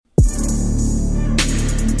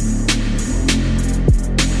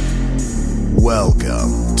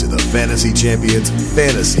Fantasy Champions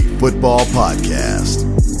Fantasy Football Podcast.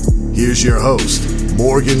 Here's your host,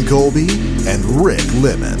 Morgan Colby and Rick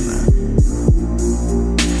Lemon.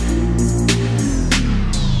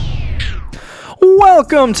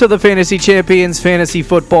 Welcome to the Fantasy Champions Fantasy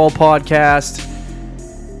Football Podcast.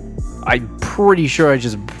 I'm pretty sure I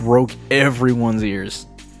just broke everyone's ears.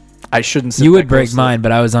 I shouldn't say you would break mine,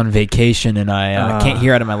 but I was on vacation and I can't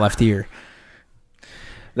hear out of my left ear.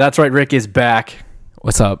 That's right, Rick is back.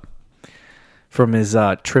 What's up? From his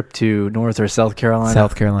trip to North or South Carolina.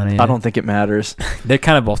 South Carolina, yeah. I don't think it matters. They're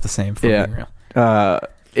kind of both the same for being real.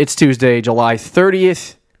 It's Tuesday, July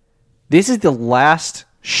 30th. This is the last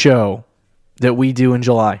show that we do in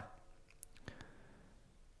July.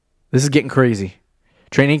 This is getting crazy.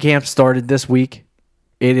 Training camp started this week.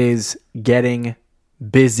 It is getting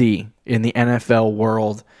busy in the NFL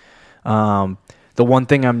world. The one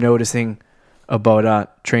thing I'm noticing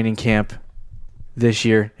about training camp this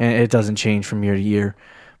year, and it doesn't change from year to year,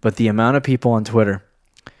 but the amount of people on Twitter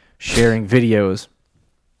sharing videos,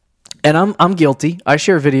 and I'm guilty. I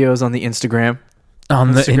share videos on the Instagram.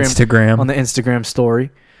 On the Instagram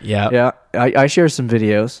story. Yeah. I share some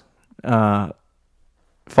videos.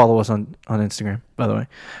 Follow us on Instagram, by the way.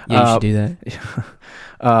 Yeah, you should do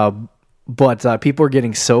that. But people are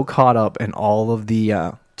getting so caught up in all of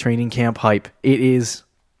the training camp hype. It is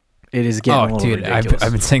getting a little ridiculous.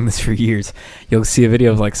 I've been saying this for years. You'll see a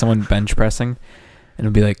video of like someone bench pressing, and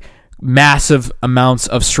it'll be like massive amounts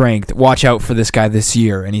of strength. Watch out for this guy this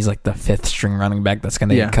year, and he's like the 5th string running back that's going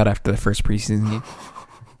to get cut after the first preseason game.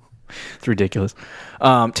 It's ridiculous.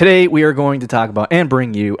 Today we are going to talk about and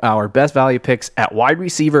bring you our best value picks at wide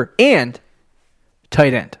receiver and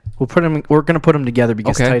tight end. We're going to put them together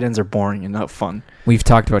because tight ends are boring and not fun. We've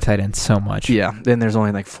talked about tight ends so much. Yeah, then there's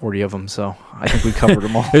only like 40 of them, so I think we covered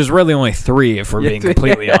them all. There's really only 3 if we're being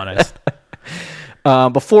completely honest.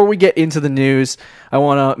 Before we get into the news, I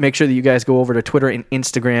want to make sure that you guys go over to Twitter and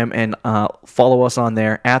Instagram and follow us on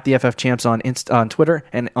there at the FF Champs on Twitter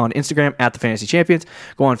and on Instagram at the Fantasy Champions.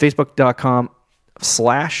 Go on Facebook.com//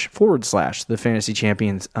 the Fantasy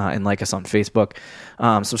Champions and like us on Facebook.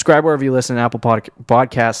 Subscribe wherever you listen, Apple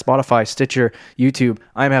Podcasts, Spotify, Stitcher, YouTube.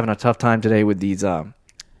 I'm having a tough time today with these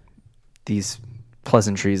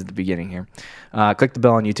pleasantries at the beginning here. Click the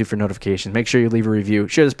bell on YouTube for notifications. Make sure you leave a review.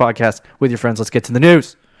 Share this podcast with your friends. Let's get to the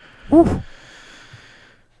news. Woo.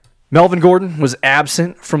 Melvin Gordon was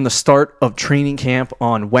absent from the start of training camp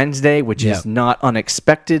on Wednesday, which is not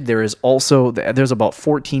unexpected. There's about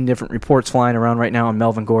 14 different reports flying around right now on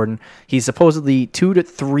Melvin Gordon. He's supposedly $2 to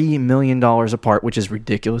 $3 million apart, which is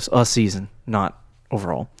ridiculous. A season, not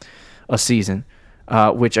overall. A season,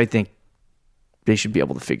 which I think they should be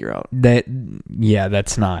able to figure out.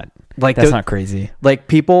 That's not crazy. Like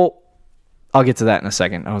people, I'll get to that in a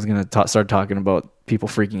second. I was going to start talking about people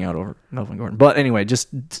freaking out over Melvin Gordon. But anyway, just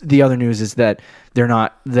the other news is that these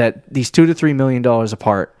 $2 to $3 million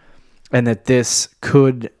apart, and that this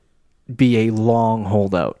could be a long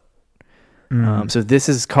holdout. So this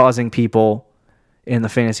is causing people in the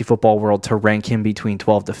fantasy football world to rank him between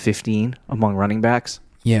 12 to 15 among running backs.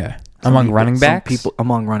 Yeah. Among running backs?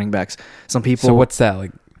 Some people. So what's that,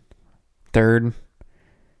 like 3rd,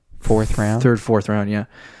 4th round? 3rd, 4th round, yeah.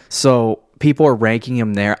 So people are ranking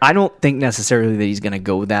him there. I don't think necessarily that he's going to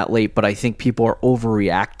go that late, but I think people are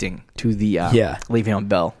overreacting to the Le'Veon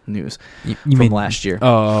Bell news from last year.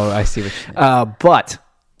 Oh, I see what you're saying. But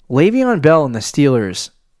Le'Veon Bell and the Steelers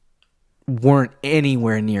weren't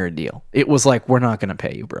anywhere near a deal. It was like, we're not going to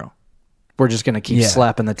pay you, bro. We're just going to keep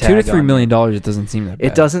slapping the tag. $2 to $3 million, it doesn't seem that bad.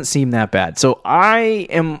 It doesn't seem that bad. So I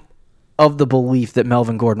am of the belief that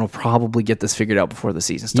Melvin Gordon will probably get this figured out before the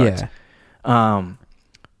season starts. Yeah.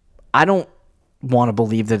 I don't want to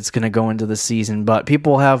believe that it's going to go into the season, but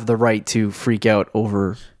people have the right to freak out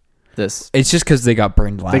over this. It's just because they got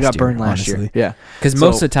burned last year. Yeah. Because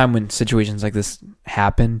most of the time when situations like this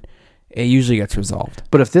happen, it usually gets resolved.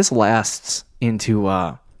 But if this lasts into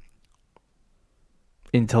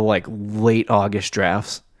like late August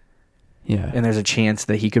drafts, and there's a chance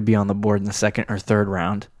that he could be on the board in the 2nd or 3rd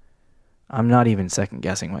round, I'm not even second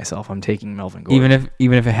guessing myself. I'm taking Melvin Gordon.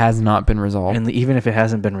 Even if it has not been resolved. And even if it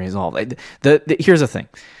hasn't been resolved. Here's the thing.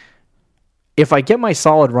 If I get my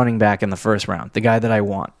solid running back in the 1st round, the guy that I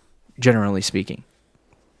want, generally speaking,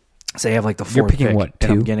 say I have like the 4th You're picking pick, what,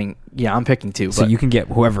 2? I'm picking 2. So you can get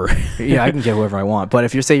whoever. Yeah, I can get whoever I want. But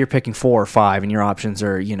if you're picking 4 or 5 and your options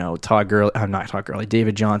are, Todd Gurley, I'm not Todd Gurley,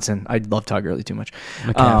 David Johnson. I love Todd Gurley too much.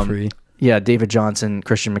 McCaffrey. David Johnson,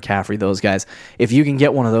 Christian McCaffrey, those guys. If you can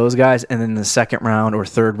get one of those guys and then in the 2nd round or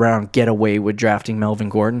 3rd round get away with drafting Melvin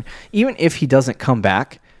Gordon, even if he doesn't come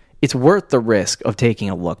back, it's worth the risk of taking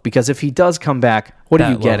a look, because if he does come back, what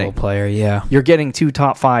are you getting? Player, yeah. You're getting 2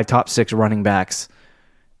 top 5, top 6 running backs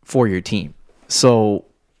for your team. So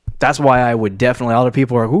that's why I would definitely. Other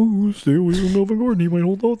people are like, "Oh, stay away from Melvin Gordon. He might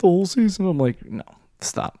hold out the whole season." I'm like, no,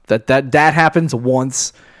 stop. That happens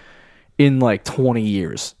once in like 20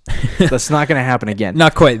 years. That's not going to happen again.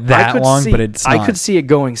 Not quite that long, but it's not. I could see it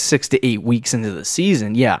going 6 to 8 weeks into the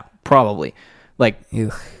season. Yeah, probably. Like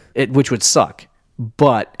which would suck.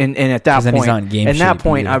 But and at that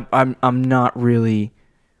point, I'm not really.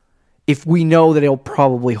 If we know that he'll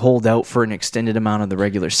probably hold out for an extended amount of the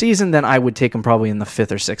regular season, then I would take him probably in the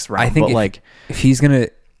 5th or 6th round. I think if he's gonna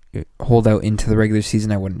hold out into the regular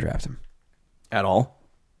season, I wouldn't draft him at all.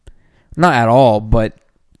 Not at all, but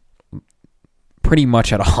pretty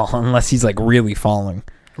much at all, unless he's like really falling.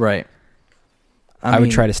 Right. I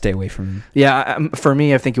would try to stay away from him. Yeah, for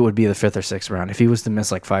me, I think it would be the 5th or 6th round. If he was to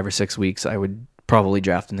miss like 5 or 6 weeks, I would probably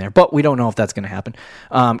draft him there. But we don't know if that's going to happen.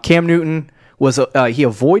 Cam Newton he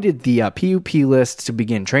avoided the PUP list to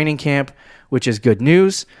begin training camp, which is good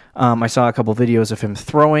news. I saw a couple videos of him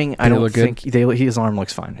throwing. I don't think his arm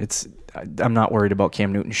looks fine. I'm not worried about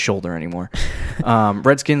Cam Newton's shoulder anymore.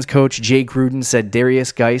 Redskins coach Jay Gruden said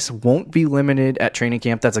Darius Geis won't be limited at training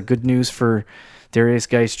camp. That's a good news for Darius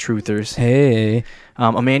Geis truthers. Hey.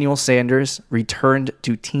 Emmanuel Sanders returned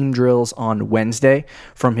to team drills on Wednesday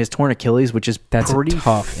from his torn Achilles, which is pretty a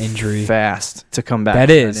tough injury. Fast to come back. That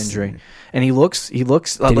from is that injury. And he looks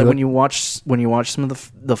like when you watch some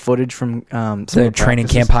of the footage from the training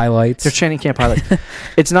camp highlights. Their training camp highlights.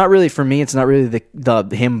 It's not really for me. It's not really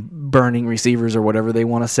the him burning receivers or whatever they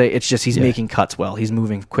want to say. It's just he's making cuts well. He's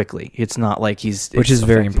moving quickly. It's not like which is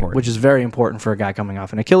very important. Which is very important for a guy coming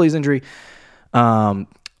off an Achilles injury.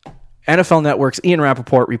 NFL Network's Ian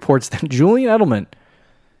Rappaport reports that Julian Edelman,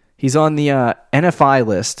 he's on the NFI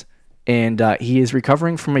list, and he is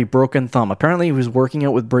recovering from a broken thumb. Apparently, he was working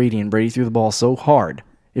out with Brady, and Brady threw the ball so hard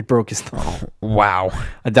it broke his thumb. Wow.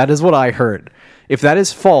 That is what I heard. If that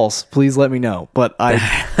is false, please let me know. But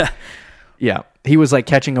yeah, he was like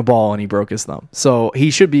catching a ball and he broke his thumb. So he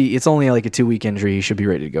should be. It's only like a 2-week injury. He should be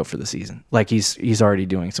ready to go for the season. Like he's already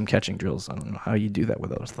doing some catching drills. I don't know how you do that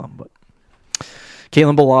without his thumb, but.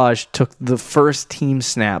 Kalen Ballage took the first team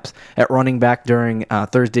snaps at running back during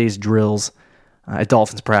Thursday's drills at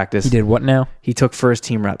Dolphins practice. He did what now? He took first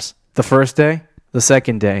team reps. The first day, the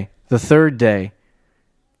second day, the third day,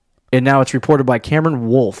 and now it's reported by Cameron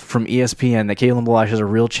Wolfe from ESPN that Kalen Ballage has a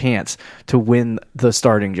real chance to win the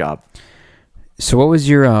starting job. So what was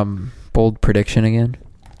your bold prediction again?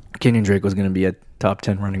 Kenyon Drake was going to be a top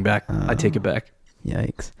 10 running back. I take it back.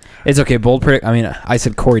 Yikes. It's okay. Bold predict. I mean, I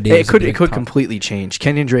said Corey Davis. It could completely change.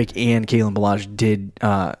 Kenyon Drake and Kalen Ballage did.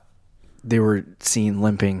 They were seen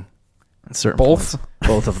limping at certain points.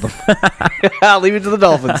 Both of them. I'll leave it to the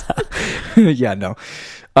Dolphins. Yeah, no.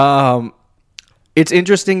 It's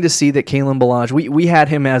interesting to see that Kalen Ballage. We had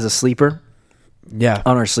him as a sleeper. Yeah.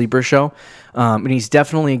 On our sleeper show, and he's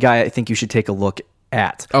definitely a guy I think you should take a look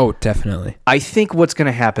at. Oh, definitely. I think what's going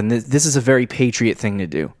to happen. This is a very Patriot thing to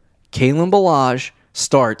do. Kalen Ballage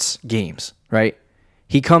starts games, right?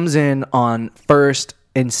 He comes in on first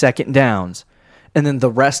and second downs, and then the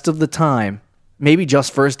rest of the time, maybe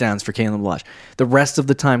just first downs for Kalen Ballage, the rest of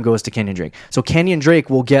the time goes to Kenyon Drake. So Kenyon Drake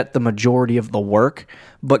will get the majority of the work,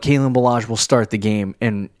 but Kalen Ballage will start the game,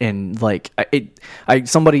 and like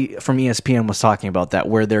somebody from ESPN was talking about that,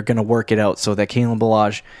 where they're going to work it out so that Kalen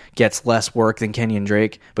Ballage gets less work than Kenyon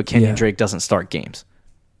Drake, but Kenyon Drake doesn't start games.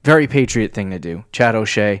 Very Patriot thing to do. Chad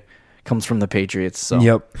O'Shea comes from the Patriots, so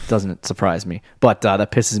it doesn't surprise me. But that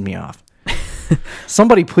pisses me off.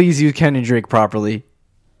 Somebody please use Kenyon Drake properly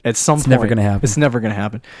at some point. It's never going to happen. It's never going to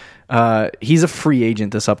happen. He's a free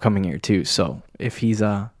agent this upcoming year, too, so if he's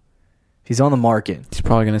on the market. He's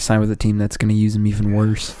probably going to sign with a team that's going to use him even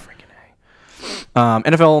worse.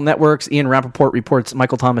 NFL Network's Ian Rappaport reports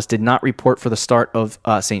Michael Thomas did not report for the start of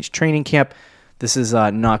Saints training camp. This is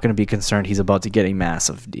not going to be concerned. He's about to get a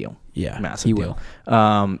massive deal. Yeah, massive deal.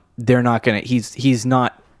 They're not going to. He's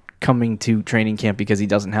not coming to training camp because he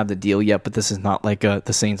doesn't have the deal yet. But this is not like the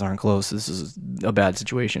Saints aren't close. This is a bad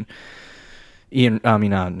situation. Not Ian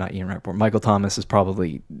Rappaport. Michael Thomas is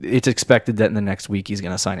probably. It's expected that in the next week he's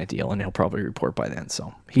going to sign a deal, and he'll probably report by then.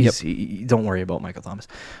 So don't worry about Michael Thomas.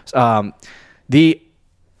 The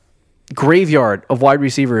graveyard of wide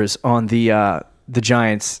receivers on the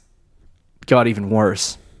Giants got even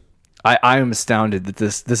worse. I am astounded that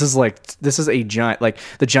this is a giant. Like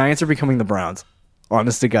the Giants are becoming the Browns.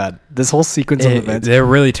 Honest to God, this whole sequence of events, they're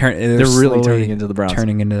really turning into the Browns.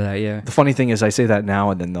 Turning into that, yeah. The funny thing is, I say that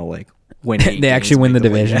now, and then they'll like win. They actually win the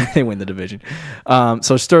division. They win the division.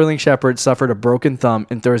 So Sterling Shepard suffered a broken thumb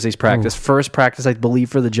in Thursday's practice. First practice, I believe,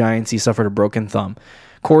 for the Giants, he suffered a broken thumb.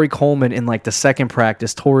 Corey Coleman in like the second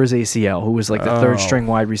practice tore his ACL, who was like the third string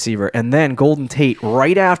wide receiver. And then Golden Tate,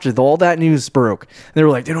 right after all that news broke, they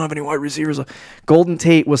were like, they don't have any wide receivers. Golden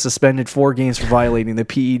Tate was suspended 4 games for violating the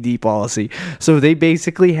PED policy. So they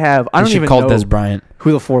basically have, I don't even know Des Bryant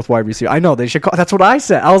who the 4th wide receiver. I know they should call. That's what I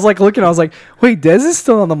said. I was like looking. I was like, wait, Dez is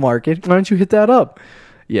still on the market. Why don't you hit that up?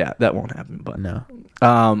 Yeah, that won't happen. But no.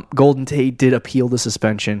 Golden Tate did appeal the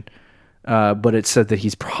suspension. But it said that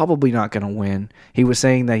he's probably not going to win. He was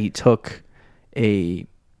saying that he took a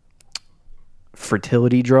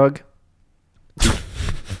fertility drug.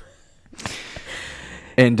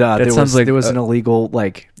 And there was an illegal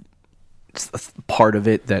part of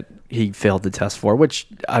it that he failed to test for, which,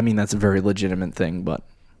 I mean, that's a very legitimate thing, but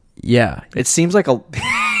yeah, it seems like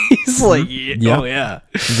he's like, yeah. Oh yeah.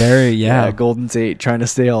 Very, yeah. Golden Tate trying to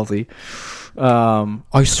stay healthy.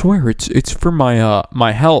 I swear it's for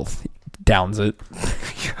my health. Downs it.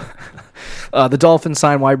 The Dolphins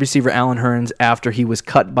signed wide receiver Allen Hurns after he was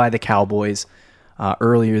cut by the Cowboys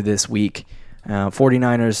earlier this week.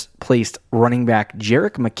 49ers placed running back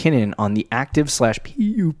Jerick McKinnon on the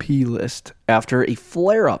active/PUP list after a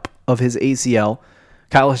flare-up of his ACL.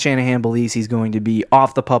 Kyle Shanahan believes he's going to be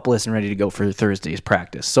off the PUP list and ready to go for Thursday's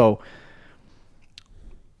practice. So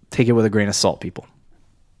take it with a grain of salt, people.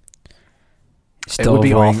 It would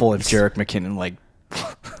be awful if Jerick McKinnon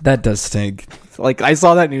that does stink. I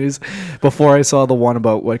saw that news before I saw the one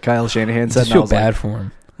about what Kyle Shanahan said. I feel bad for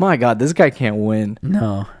him. My God, this guy can't win.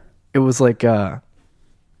 No. It was who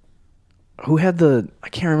had I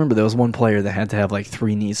can't remember. There was one player that had to have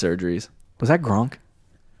 3 knee surgeries. Was that Gronk?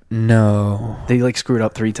 No. They screwed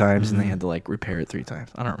up 3 times and they had to repair it 3 times.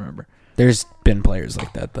 I don't remember. There's been players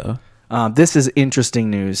like that though. This is interesting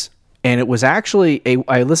news. And it was actually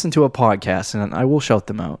I listened to a podcast and I will shout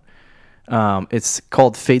them out. It's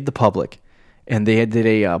called Fade the Public, and they did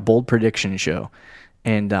a bold prediction show.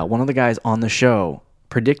 And one of the guys on the show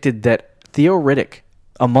predicted that Theo Riddick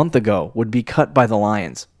a month ago would be cut by the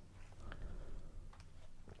Lions.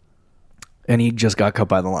 And he just got cut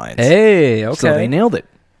by the Lions. Hey, okay. So they nailed it.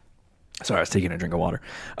 Sorry, I was taking a drink of water.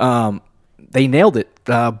 They nailed it.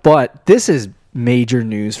 But this is major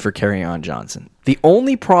news for Kerryon Johnson. The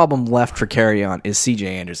only problem left for Kerryon is CJ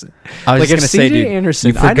Anderson. I was just going to say, dude,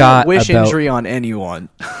 Anderson, I don't wish injury on anyone,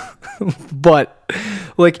 but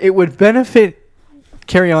it would benefit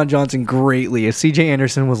Kerryon Johnson greatly if CJ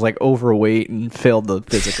Anderson was overweight and failed the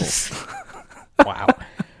physical. Wow.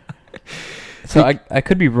 So I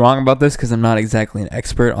could be wrong about this because I'm not exactly an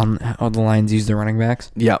expert on how the Lions use their running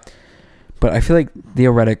backs. Yeah. But I feel like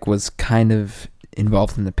Theo Riddick was kind of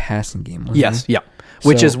involved in the passing game, wasn't he? Yeah.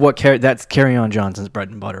 Which is that's Kerryon Johnson's bread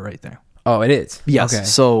and butter right there. Oh, it is? Yes. Okay.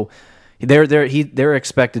 So they're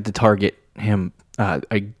expected to target him.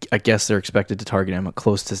 I guess they're expected to target him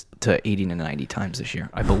close to 80 to 90 times this year.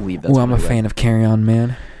 I believe that's. Well, I'm a fan of Kerryon,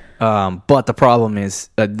 man. But the problem is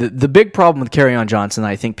the big problem with Kerryon Johnson.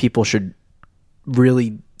 I think people should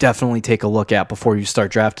really definitely take a look at before you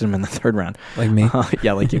start drafting him in the 3rd round. Like me?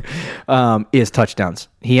 Yeah, like you. Is touchdowns.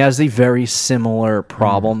 He has a very similar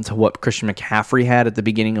problem to what Christian McCaffrey had at the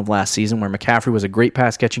beginning of last season, where McCaffrey was a great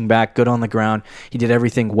pass-catching back, good on the ground. He did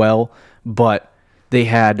everything well, but they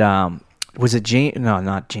had, was it James? No,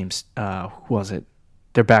 not James. Who was it?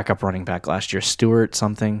 Their backup running back last year, Stewart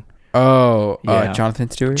something. Oh, yeah. Jonathan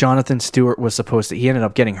Stewart? Jonathan Stewart was supposed to, he ended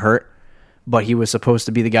up getting hurt. But he was supposed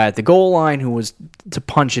to be the guy at the goal line who was to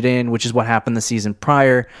punch it in, which is what happened the season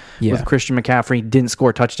prior with Christian McCaffrey. Didn't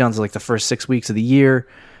score touchdowns the first 6 weeks of the year,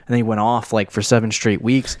 and then he went off for 7 straight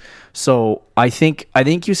weeks. So I think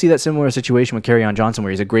you see that similar situation with Kerryon Johnson, where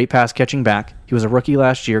he's a great pass catching back. He was a rookie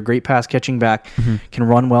last year, great pass catching back, can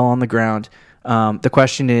run well on the ground. The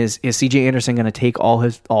question is CJ Anderson going to take all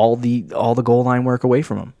the goal line work away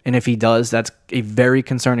from him? And if he does, that's a very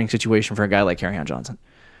concerning situation for a guy like Kerryon Johnson.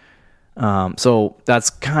 So that's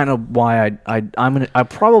kind of why I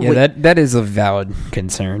probably that is a valid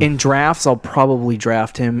concern. In drafts, I'll probably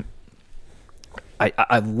draft him.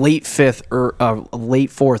 I late 5th or late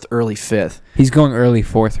 4th, early 5th. He's going early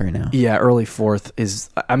 4th right now. Yeah, early 4th is.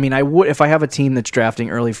 I mean, I would if I have a team that's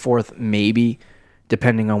drafting early 4th, maybe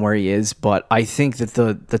depending on where he is. But I think that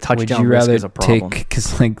the touchdown risk is a problem.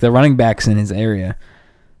 Because the running backs in his area,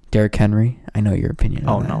 Derrick Henry. I know your opinion.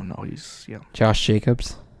 Oh no, he's Josh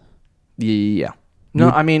Jacobs. Yeah. No,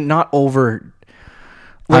 I mean, not over.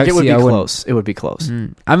 It would be close. It would be close.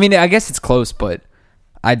 I mean, I guess it's close, but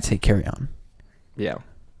I'd say Kerryon. Yeah.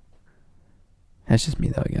 That's just me,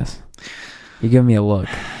 though, I guess. You give me a look.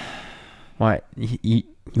 Why? You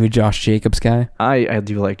a Josh Jacobs guy? I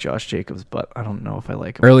do like Josh Jacobs, but I don't know if I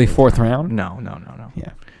like him. Early 4th round? No.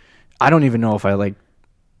 Yeah. I don't even know if I like...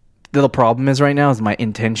 The problem is right now is my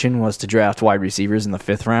intention was to draft wide receivers in the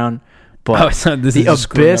 5th round, but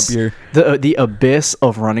the abyss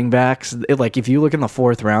of running backs, like if you look in the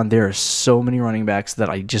 4th round, there are so many running backs that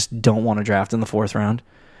I just don't want to draft in the 4th round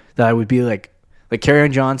that I would be like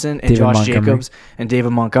Kerryon Johnson and Josh Jacobs and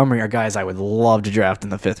David Montgomery are guys I would love to draft in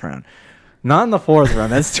the 5th round. Not in the 4th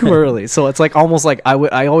round. That's too early. So it's like almost like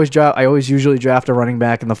I always usually draft a running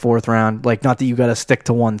back in the 4th round. Like, not that you got to stick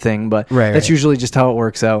to one thing, but that's usually just how it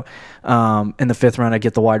works out. In the 5th round, I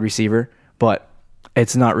get the wide receiver, but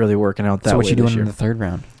it's not really working out that way. So what you doing in the 3rd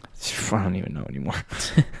round? I don't even know anymore.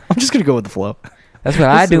 I'm just gonna go with the flow. That's what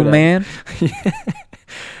I do, man.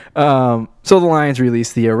 So the Lions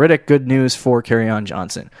released the Riddick. Good news for Kerryon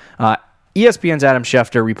Johnson. ESPN's Adam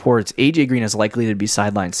Schefter reports A.J. Green is likely to be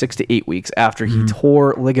sidelined 6 to 8 weeks after he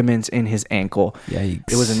tore ligaments in his ankle. Yikes.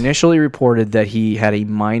 It was initially reported that he had a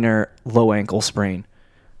minor low ankle sprain,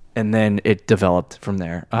 and then it developed from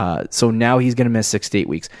there. So now he's going to miss 6 to 8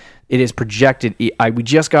 weeks. It is projected. We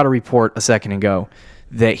just got a report a second ago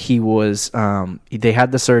that he was. They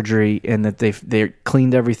had the surgery and that they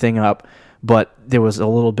cleaned everything up, but there was a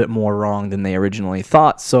little bit more wrong than they originally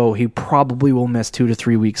thought, so he probably will miss 2 to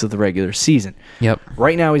 3 weeks of the regular season. Yep.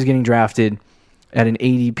 Right now he's getting drafted at an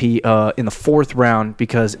ADP in the 4th round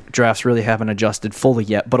because drafts really haven't adjusted fully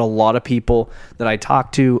yet, but a lot of people that I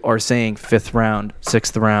talk to are saying 5th round,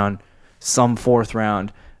 6th round, some 4th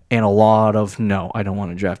round, and a lot of, no, I don't want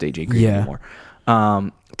to draft AJ Green anymore.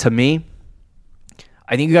 To me,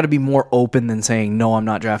 I think you got to be more open than saying, no, I'm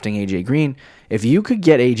not drafting AJ Green. If you could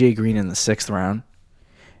get AJ Green in the 6th round.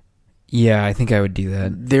 Yeah, I think I would do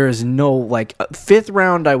that. There is no, 5th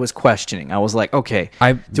round I was questioning. I was like, okay,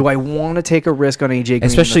 do I want to take a risk on AJ Green?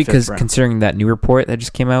 Especially because considering that new report that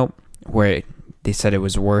just came out where they said it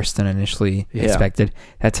was worse than initially expected,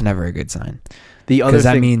 that's never a good sign. Because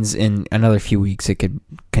that means in another few weeks it could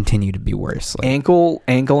continue to be worse. Ankle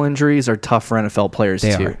injuries are tough for NFL players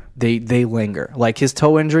too. They linger. Like his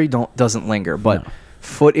toe injury doesn't linger, but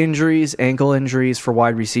foot injuries, ankle injuries for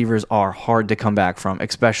wide receivers are hard to come back from.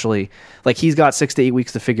 Especially like he's got 6 to 8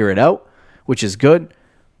 weeks to figure it out, which is good.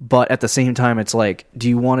 But at the same time, it's like, do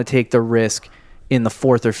you want to take the risk in the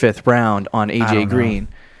 4th or 5th round on AJ Green?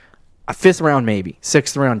 A 5th round, maybe.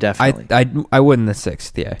 6th round, definitely. I would in the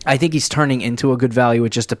 6th, yeah. I think he's turning into a good value. It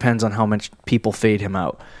just depends on how much people fade him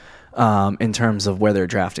out in terms of where they're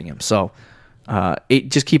drafting him. So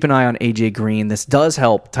just keep an eye on AJ Green. This does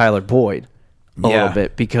help Tyler Boyd a little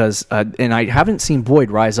bit because, and I haven't seen Boyd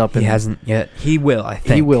rise up. He hasn't yet. He will, I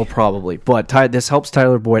think. He will probably. But this helps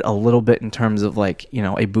Tyler Boyd a little bit in terms of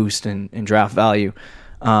a boost in draft value.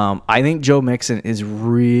 I think Joe Mixon is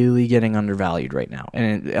really getting undervalued right now,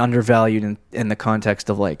 and undervalued in the context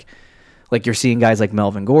of like you're seeing guys like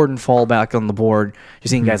Melvin Gordon fall back on the board. You're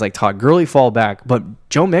seeing guys like Todd Gurley fall back, but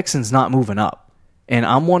Joe Mixon's not moving up, and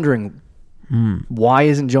I'm wondering why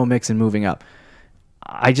isn't Joe Mixon moving up?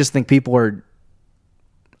 I just think people are.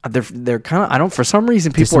 They're kind of, I don't, for some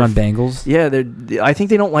reason people just on Bengals. Yeah, I think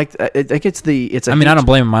they don't like. I think it's I mean, I don't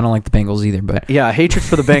blame them. I don't like the Bengals either, but yeah, hatred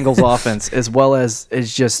for the Bengals offense as well as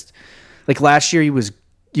just like last year he was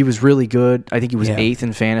really good. I think he was 8th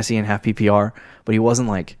in fantasy and half PPR, but he wasn't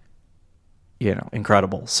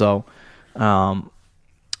incredible. So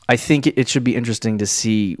I think it should be interesting to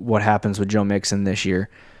see what happens with Joe Mixon this year.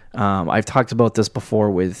 I've talked about this before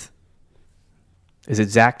with, is it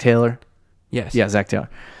Zach Taylor? Yes. Yeah, Zach Taylor.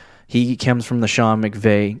 He comes from the Sean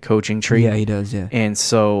McVay coaching tree. Yeah, he does, yeah. And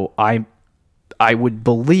so I would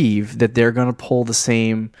believe that they're going to pull the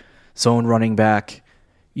same zone running back,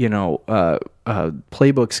 playbook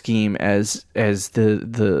scheme as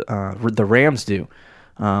the Rams do.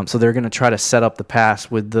 So they're going to try to set up the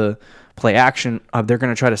pass with the play action. They're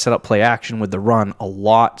going to try to set up play action with the run a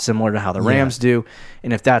lot similar to how the Rams do.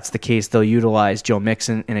 And if that's the case, they'll utilize Joe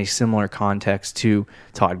Mixon in a similar context to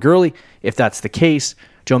Todd Gurley. If that's the case,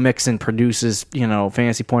 Joe Mixon produces,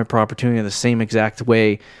 fantasy point per opportunity the same exact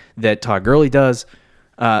way that Todd Gurley does.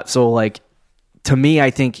 To me,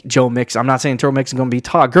 I think Joe Mixon, I'm not saying Joe Mixon is going to be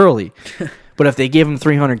Todd Gurley, but if they give him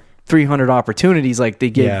 300 opportunities like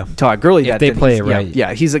they give Todd Gurley, if they play it right.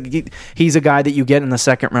 Yeah, he's a guy that you get in the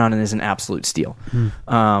 2nd round and is an absolute steal.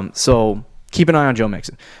 So keep an eye on Joe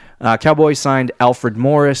Mixon. Cowboys signed Alfred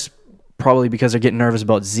Morris, probably because they're getting nervous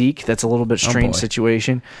about Zeke. That's a little bit strange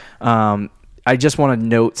situation. I just want to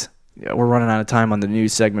note, we're running out of time on the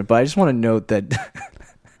news segment, but I just want to note that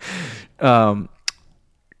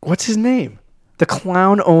what's his name? the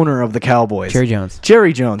clown owner of the Cowboys. Jerry Jones.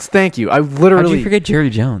 Jerry Jones. Thank you. I literally. How'd you forget Jerry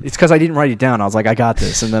Jones? It's because I didn't write it down. I was like, I got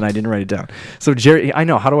this, and then I didn't write it down. So Jerry, I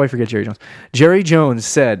know. How do I forget Jerry Jones? Jerry Jones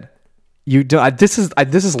said, "You do." This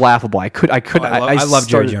is laughable. I love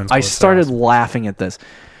Jerry Jones. I started laughing at this.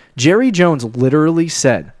 Jerry Jones literally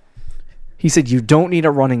said, he said, "You don't need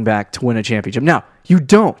a running back to win a championship." Now, you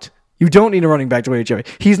don't. You don't need a running back to win a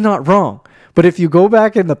championship. He's not wrong. But if you go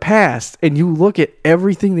back in the past and you look at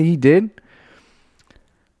everything that he did,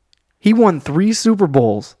 he won 3 Super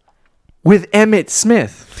Bowls with Emmitt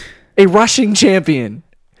Smith, a rushing champion.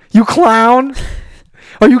 You clown?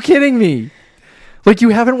 Are you kidding me? Like, you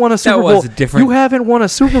haven't won a Super Bowl. You haven't won a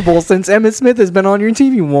Super Bowl since Emmitt Smith has been on your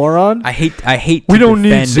team, you moron. I hate. We don't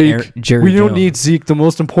need Zeke. Jerry we don't Jones. need Zeke, the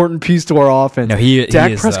most important piece to our offense. No,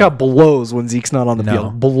 Dak Prescott blows when Zeke's not on the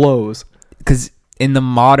field. Blows. Because in the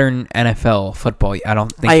modern NFL football, I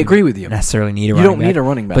don't think I agree with you. Necessarily need a you running don't back. need a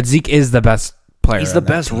running back. But Zeke is the best player. He's the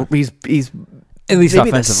best. He's at least maybe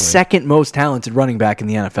offensively the second most talented running back in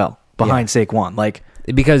the NFL behind Saquon. Like,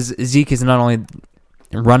 because Zeke is not only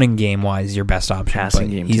running game wise your best option, passing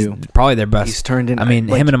but game he's too. Probably their best. He's turned in. I mean,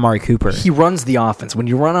 him and Amari Cooper. He runs the offense. When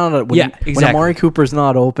you run on it, when exactly. Amari Cooper's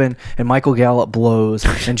not open and Michael Gallup blows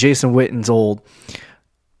and Jason Witten's old,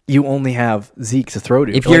 you only have Zeke to throw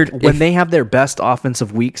to. When they have their best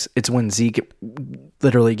offensive weeks, it's when Zeke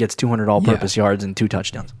literally gets 200 all-purpose yards and 2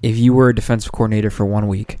 touchdowns. If you were a defensive coordinator for 1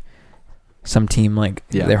 week, some team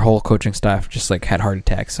their whole coaching staff just had heart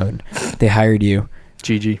attacks, so they hired you.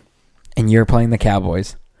 GG. And you're playing the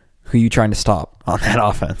Cowboys. Who are you trying to stop on that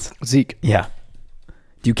offense? Zeke. Yeah.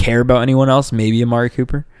 Do you care about anyone else? Maybe Amari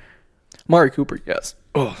Cooper? Amari Cooper, yes.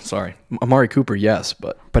 Oh, sorry. Amari Cooper, yes,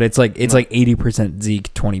 but it's like 80%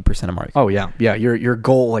 Zeke, 20% Amari Cooper. Oh yeah. Yeah, your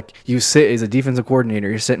goal, like, you sit as a defensive coordinator,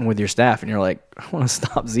 you're sitting with your staff and you're like, I want to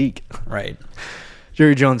stop Zeke. Right.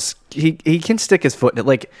 Jerry Jones, he can stick his foot in it.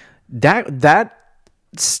 Like, that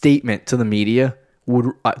statement to the media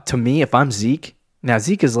would to me, if I'm Zeke. Now,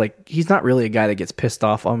 Zeke is he's not really a guy that gets pissed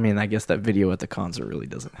off. I mean, I guess that video at the concert really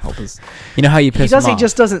doesn't help us. You know how you piss him off? He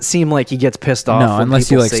just doesn't seem like he gets pissed off. No,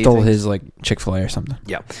 unless you stole things. his Chick-fil-A or something.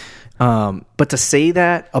 Yeah. But to say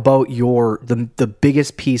that about the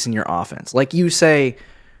biggest piece in your offense, like you say,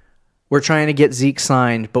 we're trying to get Zeke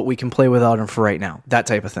signed, but we can play without him for right now. That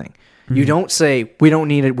type of thing. Mm-hmm. You don't say we don't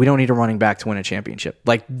need a running back to win a championship.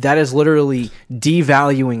 Like, that is literally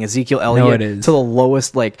devaluing Ezekiel Elliott to the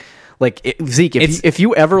lowest. Zeke, if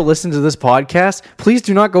you ever listen to this podcast, please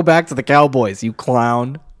do not go back to the Cowboys, you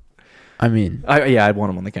clown. I mean, I'd want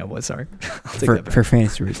him on the Cowboys. Sorry, for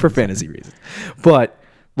fantasy reasons. For fantasy reasons, but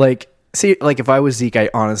if I was Zeke, I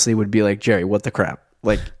honestly would be like, Jerry, what the crap?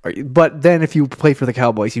 But then if you play for the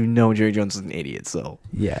Cowboys, Jerry Jones is an idiot. So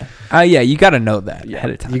yeah, you got to know that ahead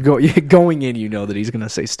of time. Going in, you know that he's going to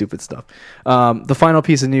say stupid stuff. The final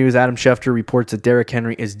piece of news: Adam Schefter reports that Derrick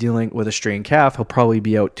Henry is dealing with a strained calf. He'll probably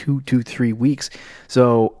be out 2 to 3 weeks.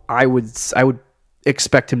 So I would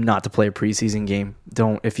expect him not to play a preseason game.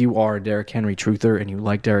 If you are a Derrick Henry truther and you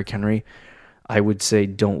like Derrick Henry, I would say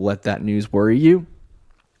don't let that news worry you.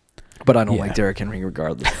 But I don't like Derrick Henry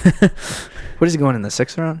regardless. What is he going in the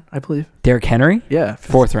 6th round, I believe? Derrick Henry? Yeah.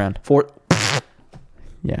 4th round.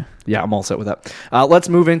 Yeah. Yeah, I'm all set with that. Let's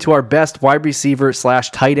move into our best wide receiver /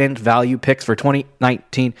 tight end value picks for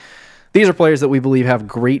 2019. These are players that we believe have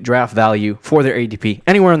great draft value for their ADP.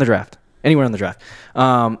 Anywhere in the draft.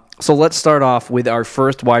 So let's start off with our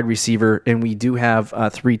first wide receiver, and we do have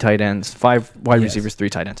 3 tight ends, 5 wide receivers, 3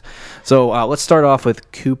 tight ends. So let's start off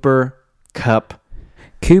with Cooper Kupp.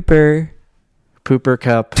 Pooper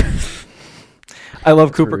Kupp. I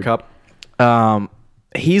love Cooper Kupp.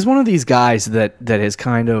 He's one of these guys that has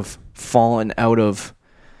kind of fallen out of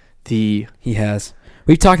the... He has.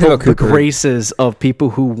 We've talked about Cooper. The graces of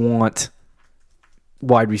people who want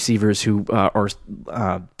wide receivers who are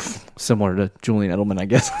similar to Julian Edelman, I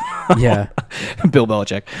guess. Yeah. Bill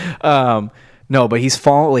Belichick. No, but he's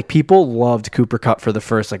fallen. Like, people loved Cooper Kupp for the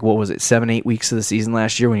first, 7-8 weeks of the season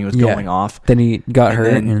last year when he was going off. Then he got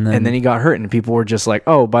hurt. And then he got hurt, and people were just like,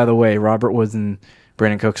 oh, by the way, Robert Woods and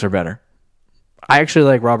Brandon Cooks are better. I actually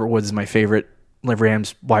like Robert Woods as my favorite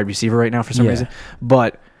Rams wide receiver right now for some reason.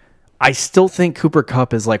 But I still think Cooper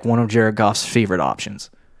Kupp is one of Jared Goff's favorite options.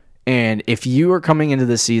 And if you are coming into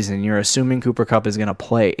this season, you're assuming Cooper Kupp is going to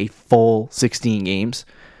play a full 16 games.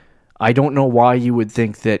 I don't know why you would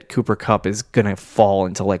think that Cooper Kupp is going to fall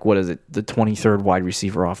into, the 23rd wide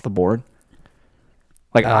receiver off the board.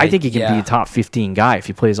 I think he can be a top 15 guy if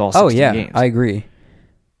he plays all 16 games. I agree.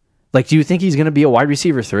 Do you think he's going to be a wide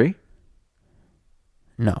receiver 3?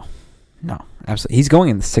 No, absolutely. He's going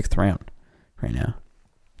in the 6th round right now.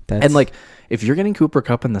 And like, if you're getting Cooper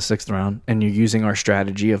Kupp in the 6th round and you're using our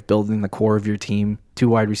strategy of building the core of your team, 2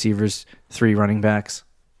 wide receivers, 3 running backs,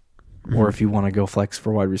 or if you want to go flex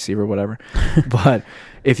for wide receiver, whatever. But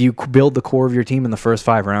if you build the core of your team in the first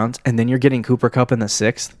 5 rounds and then you're getting Cooper Kupp in the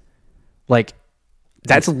 6th, like,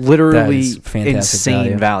 that's literally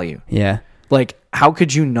insane value. Yeah. Like, how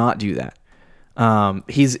could you not do that?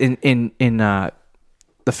 He's in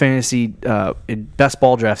the fantasy in best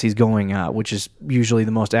ball drafts. He's going, which is usually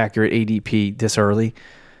the most accurate ADP this early.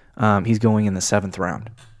 He's going in the 7th round.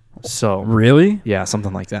 So really, yeah,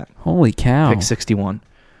 something like that. Holy cow! Pick 61.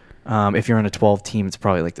 If you're in a 12 team, it's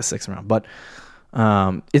probably like the 6th round. But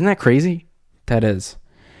isn't that crazy? That is.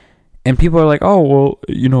 And people are like, oh,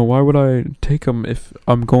 well, why would I take him if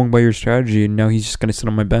I'm going by your strategy and now he's just going to sit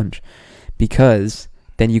on my bench? Because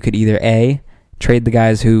then you could either A, trade the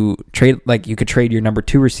guys who trade, like you could trade your number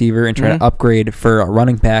 2 receiver and try to upgrade for a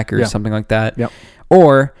running back or something like that. Yep.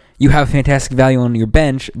 Or you have fantastic value on your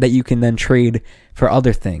bench that you can then trade for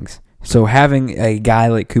other things. So having a guy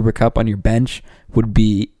like Cooper Kupp on your bench would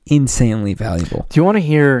be insanely valuable. Do you want to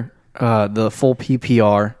hear the full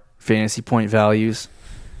PPR fantasy point values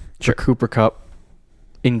for Cooper Kupp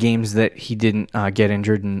in games that he didn't get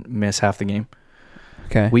injured and miss half the game?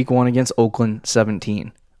 Okay. Week 1 against Oakland,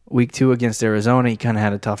 17. Week 2 against Arizona, he kind of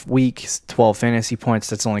had a tough week, 12 fantasy points.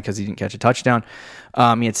 That's only because he didn't catch a touchdown.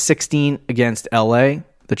 He had 16 against LA,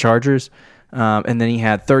 the Chargers, and then he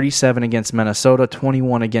had 37 against Minnesota,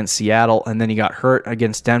 21 against Seattle, and then he got hurt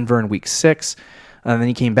against Denver in week 6. And then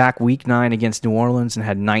he came back week 9 against New Orleans and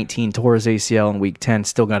had 19, tore his ACL in week 10,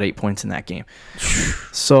 still got 8 points in that game.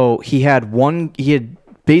 So he had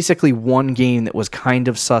basically one game that was kind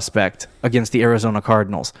of suspect against the Arizona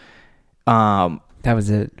Cardinals. That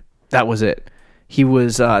was it. That was it. He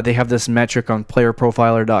was. They have this metric on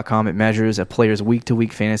playerprofiler.com. It measures a player's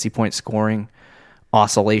week-to-week fantasy point scoring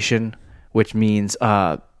oscillation, which means it's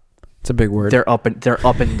a big word. They're up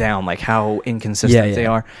and down, like how inconsistent they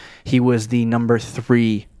are. He was the number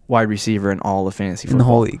 3 wide receiver in all of fantasy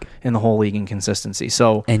football. In the whole league in consistency.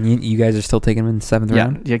 So, and you guys are still taking him in the 7th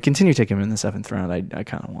round? Yeah, continue taking him in the 7th round. I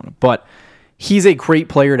kind of want him. But he's a great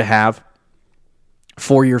player to have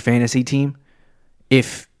for your fantasy team.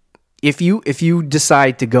 If you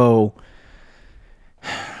decide to go,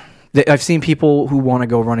 I've seen people who want to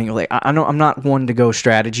go running. Like I'm not one to go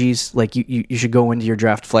strategies. Like you should go into your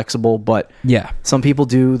draft flexible, but yeah, some people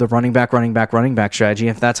do the running back strategy.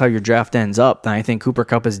 If that's how your draft ends up, then I think Cooper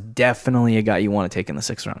Kupp is definitely a guy you want to take in the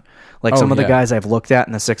 6th round. Like some of the guys I've looked at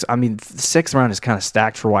in the 6th. I mean, the 6th round is kind of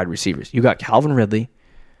stacked for wide receivers. You got Calvin Ridley,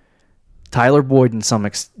 Tyler Boyd in some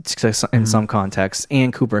contexts,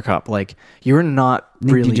 and Cooper Kupp. Like you're not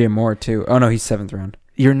really DJ Moore too. Oh no, he's 7th round.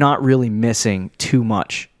 You're not really missing too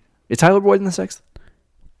much. Is Tyler Boyd in the 6th?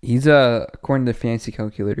 He's according to the fantasy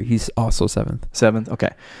calculator, he's also 7th. 7th,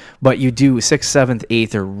 okay. But you do 6th, 7th,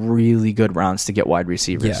 8th are really good rounds to get wide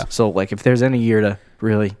receivers. Yeah. So like if there's any year to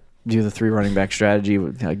really do the 3 running back strategy,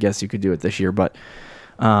 I guess you could do it this year. But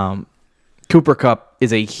Cooper Kupp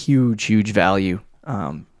is a huge value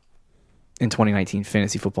in 2019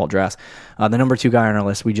 fantasy football drafts. The number 2 guy on our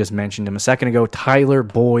list, we just mentioned him a second ago, Tyler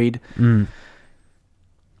Boyd.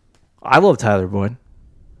 I love Tyler Boyd.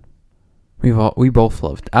 We both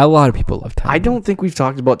loved. A lot of people love Tyler. I don't think we've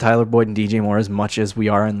talked about Tyler Boyd and DJ Moore as much as we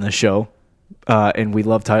are in the show, and we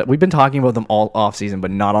love Tyler. We've been talking about them all off season, but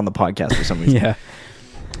not on the podcast for some reason.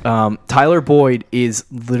 Yeah. Tyler Boyd is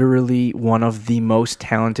literally one of the most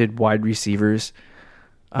talented wide receivers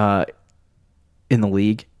in the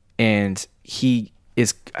league, and he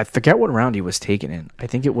is. I forget what round he was taken in. I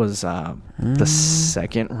think it was the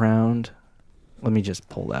 2nd round. Let me just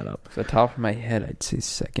pull that up. Off the top of my head, I'd say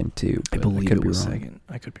 2nd too. I believe it was 2nd.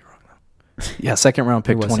 I could be wrong though. Yeah, 2nd round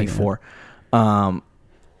pick, 24.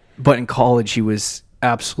 But in college, he was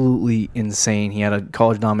absolutely insane. He had a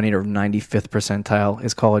college denominator of 95th percentile.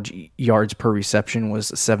 His college yards per reception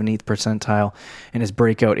was 70th percentile, and his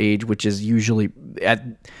breakout age, which is usually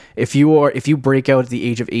if you break out at the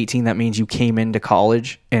age of 18, that means you came into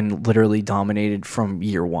college and literally dominated from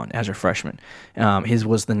year 1 as a freshman. His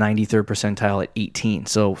was the 93rd percentile at 18.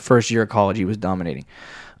 So first year of college, he was dominating.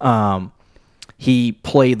 He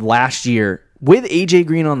played last year with AJ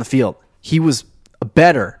Green on the field. He was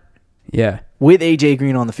better. Yeah. With A.J.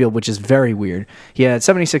 Green on the field, which is very weird. He had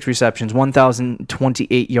 76 receptions,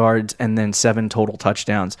 1,028 yards, and then 7 total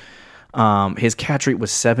touchdowns. His catch rate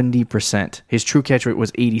was 70%. His true catch rate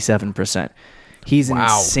was 87%. He's an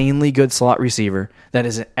insanely good slot receiver. That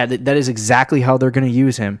is exactly how they're going to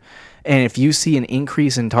use him. And if you see an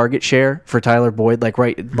increase in target share for Tyler Boyd, like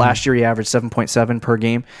last year he averaged 7.7 per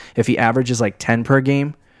game. If he averages like 10 per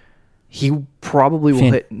game, he probably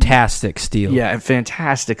will hit fantastic steal. Yeah, and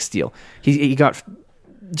fantastic steal. He got,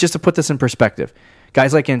 just to put this in perspective,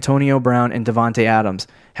 guys like Antonio Brown and Devontae Adams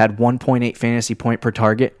had 1.8 fantasy point per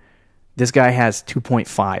target. This guy has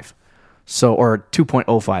 2.5. So, or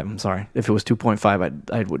 2.05, I'm sorry. If it was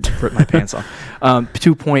 2.5, I would rip my pants off.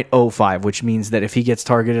 2.05, which means that if he gets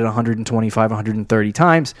targeted 125, 130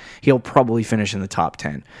 times, he'll probably finish in the top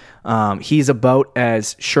 10. He's about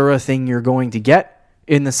as sure a thing you're going to get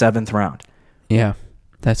in the 7th round. Yeah,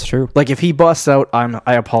 that's true. Like, if he busts out,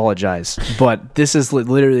 I apologize. But this is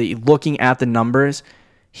literally, looking at the numbers,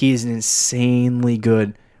 he's an insanely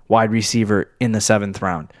good wide receiver in the 7th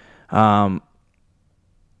round.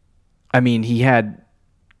 I mean, he had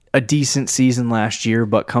a decent season last year,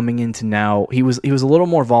 but coming into now, he was a little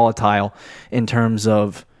more volatile in terms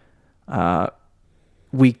of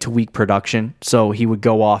week-to-week production. So he would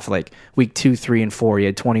go off like week 2, 3, and 4. He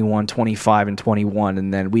had 21, 25, and 21,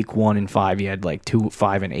 and then week 1 and 5, he had like 2,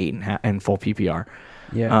 5, and 8 and full PPR.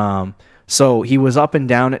 Yeah. So he was up and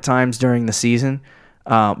down at times during the season.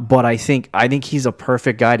 But I think he's a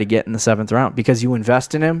perfect guy to get in the 7th round because you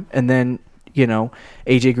invest in him, and then, you know,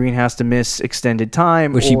 AJ Green has to miss extended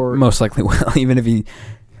time, which he most likely will. Even if he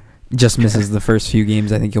just misses the first few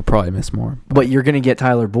games, I think he'll probably miss more. But you're going to get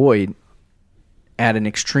Tyler Boyd at an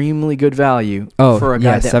extremely good value for a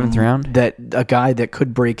guy 7th round. A guy that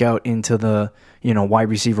could break out into the, you know, wide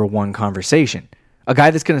receiver 1 conversation. A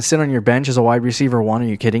guy that's going to sit on your bench as a wide receiver 1. Are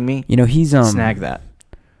you kidding me? You know, he's snag that.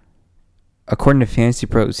 According to Fantasy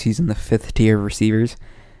Pros, he's in the 5th tier of receivers.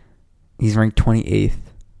 He's ranked 28th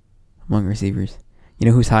among receivers. You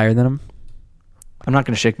know who's higher than him? I'm not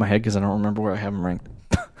going to shake my head because I don't remember where I have him ranked.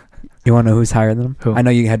 You want to know who's higher than him? Who? I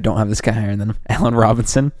know you don't have this guy higher than him. Allen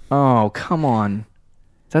Robinson. Oh, come on.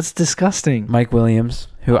 That's disgusting. Mike Williams,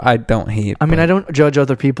 who I don't hate. I mean, I don't judge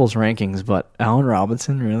other people's rankings, but Allen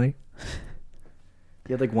Robinson, really?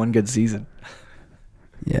 He had like one good season.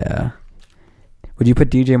 Yeah. Would you put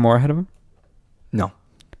DJ Moore ahead of him? No.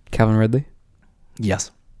 Calvin Ridley?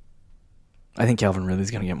 Yes. I think Calvin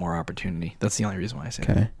Ridley's going to get more opportunity. That's the only reason why I say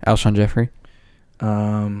that. Okay. Alshon Jeffrey?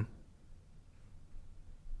 No.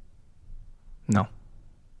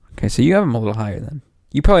 Okay, so you have him a little higher then.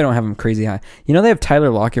 You probably don't have him crazy high. You know they have Tyler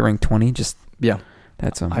Lockett ranked 20? Just yeah.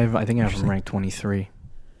 That's I think I have him ranked 23.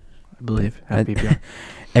 I believe.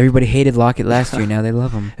 Everybody hated Lockett last year. Now they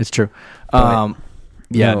love him. It's true. Yeah.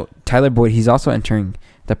 You know, Tyler Boyd, he's also entering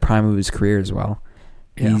the prime of his career as well.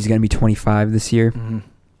 Yeah. He's going to be 25 this year. Mm-hmm.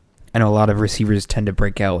 I know a lot of receivers tend to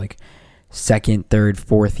break out like 2nd, 3rd,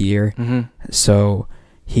 4th year. Mm-hmm. So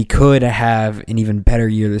he could have an even better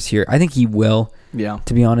year this year. I think he will,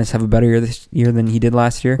 to be honest, have a better year this year than he did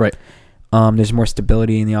last year. Right. There's more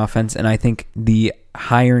stability in the offense, and I think the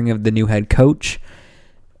hiring of the new head coach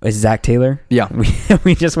is Zach Taylor. Yeah.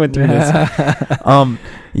 We just went through this.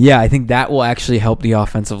 I think that will actually help the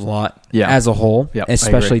offensive lot as a whole,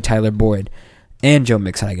 especially Tyler Boyd and Joe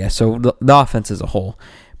Mixon, I guess. So the offense as a whole.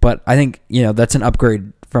 But I think, that's an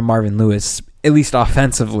upgrade from Marvin Lewis, at least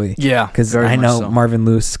offensively. Yeah. Because I know Marvin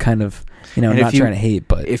Lewis kind of, I'm not trying to hate,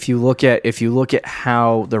 but if you look at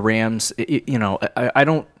how the Rams, I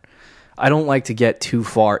don't like to get too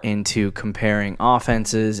far into comparing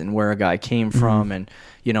offenses and where a guy came from, and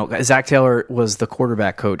Zach Taylor was the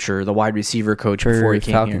quarterback coach or the wide receiver coach before he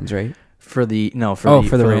came Falcons, here. Right? For the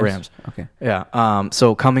Rams. Okay. Yeah.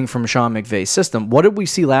 So coming from Sean McVay's system, what did we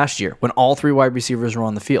see last year when all 3 wide receivers were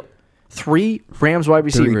on the field? 3 Rams wide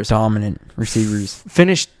receivers, 3 dominant receivers,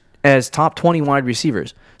 finished as top 20 wide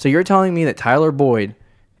receivers. So you're telling me that Tyler Boyd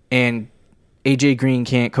and AJ Green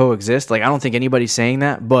can't coexist? Like, I don't think anybody's saying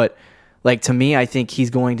that, but like, to me, I think he's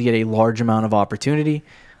going to get a large amount of opportunity.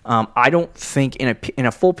 I don't think in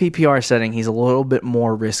a full PPR setting, he's a little bit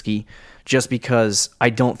more risky just because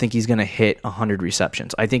I don't think he's going to hit 100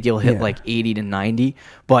 receptions. I think he'll hit like 80 to 90,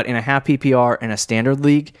 but in a half PPR and a standard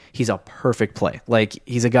league, he's a perfect play. Like,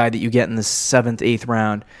 he's a guy that you get in the 7th, 8th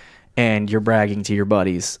round, and you're bragging to your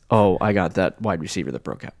buddies, oh, I got that wide receiver that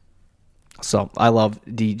broke out. So I love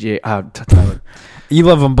Tyler. You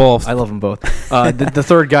love them both. I love them both. The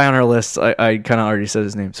third guy on our list, I kind of already said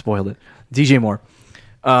his name, spoiled it. DJ Moore.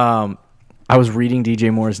 I was reading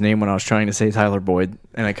DJ Moore's name when I was trying to say Tyler Boyd,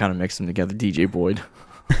 and I kind of mixed them together. DJ Boyd.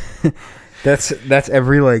 That's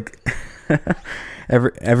every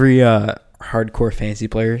every hardcore fantasy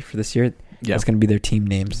player for this year. Yeah, that's going to be their team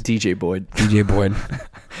names. DJ Boyd. DJ Boyd.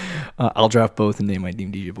 I'll draft both and name my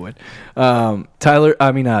team DJ Boyd.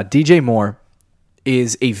 DJ Moore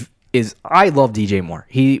is I love DJ Moore.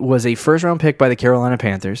 He was a 1st round pick by the Carolina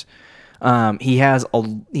Panthers. He has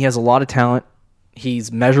a lot of talent. His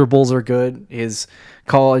measurables are good. His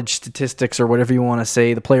college statistics, or whatever you want to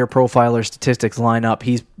say, the player profiler statistics line up.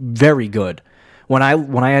 He's very good. When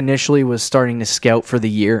I initially was starting to scout for the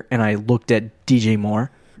year and I looked at DJ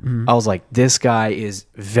Moore, I was like, this guy is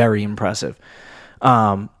very impressive.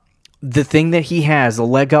 The thing that he has, the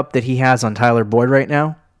leg up that he has on Tyler Boyd right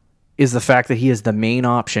now, is the fact that he is the main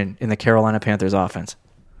option in the Carolina Panthers offense.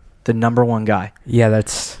 The number one guy. Yeah,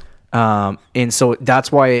 that's... and so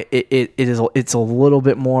that's why it's a little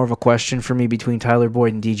bit more of a question for me between Tyler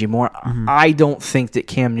Boyd and DJ Moore. I don't think that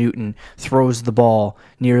Cam Newton throws the ball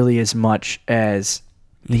nearly as much as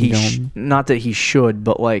not that he should,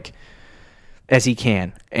 but like as he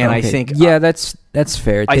can. And I think that's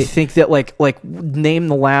fair. I think that like name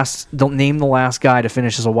the last guy to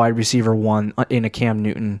finish as a wide receiver 1 in a Cam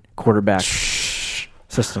Newton quarterback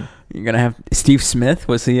system. You're gonna have Steve Smith.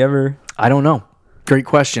 Was he ever? I don't know. Great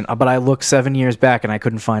question, but I looked 7 years back and I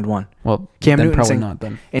couldn't find one. Well, Cam then Newton's probably not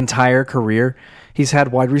then. Entire career, he's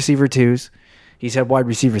had wide receiver 2s, he's had wide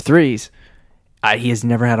receiver 3s. He has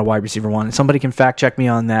never had a wide receiver 1. Somebody can fact check me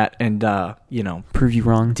on that and prove you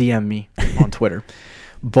wrong. DM me on Twitter.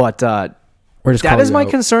 But that is my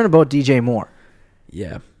concern about DJ Moore.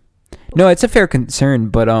 Yeah, no, it's a fair concern,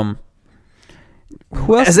 but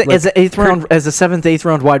who else? As a 7th, 8th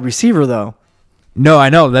round wide receiver though. No, I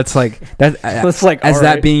know that's like that. That's like as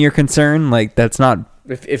that right. being your concern, like that's not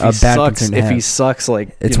if a he bad sucks. concern. If he sucks,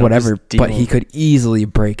 like it's whatever. But he could easily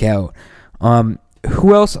break out.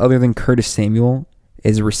 Who else other than Curtis Samuel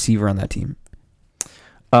is a receiver on that team?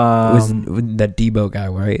 Was that Debo guy,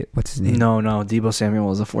 right? What's his name? No, Debo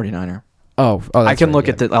Samuel is a 49er. Oh, I can look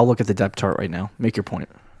at I'll look at the depth chart right now. Make your point.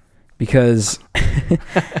 Because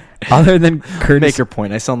other than Curtis... Make your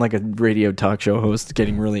point. I sound like a radio talk show host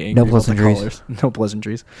getting really angry. No pleasantries. No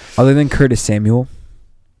pleasantries. Other than Curtis Samuel,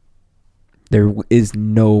 there is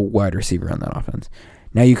no wide receiver on that offense.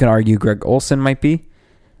 Now you can argue Greg Olsen might be.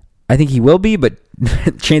 I think he will be, but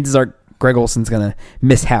chances are Greg Olsen's going to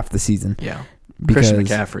miss half the season. Yeah. Christian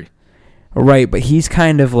McCaffrey. Right, but he's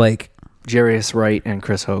kind of like... Jarius Wright and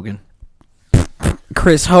Chris Hogan.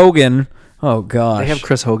 Chris Hogan... Oh gosh, they have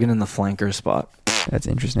Chris Hogan in the flanker spot. That's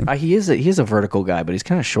interesting. He is a vertical guy, but he's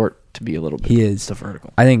kind of short to be a little bit. He is the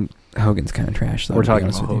vertical. I think Hogan's kind of trash. Though, we're talking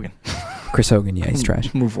about Hogan. Chris Hogan, yeah, he's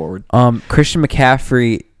trash. Move forward. Christian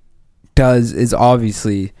McCaffrey is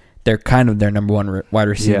obviously they're kind of their number one wide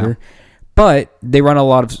receiver, but they run a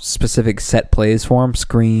lot of specific set plays for him,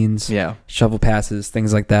 screens, shovel passes,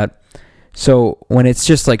 things like that. So when it's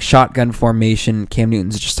just like shotgun formation, Cam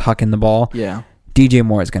Newton's just hucking the ball. Yeah. DJ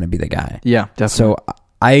Moore is going to be the guy. Yeah, definitely. So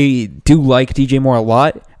I do like DJ Moore a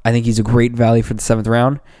lot. I think he's a great value for the 7th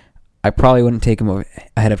round. I probably wouldn't take him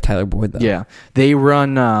ahead of Tyler Boyd, though. Yeah. They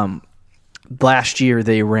run, last year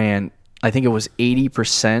they ran, I think it was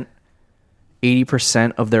 80%.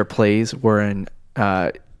 80% of their plays were in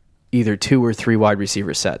either 2 or 3 wide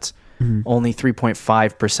receiver sets. Mm-hmm. Only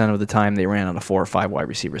 3.5% of the time they ran on a 4 or 5 wide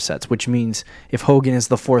receiver sets, which means if Hogan is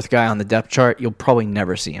the 4th guy on the depth chart, you'll probably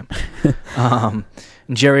never see him.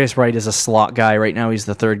 Jarius Wright is a slot guy. Right now he's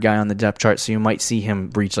the 3rd guy on the depth chart, so you might see him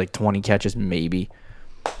reach like 20 catches maybe.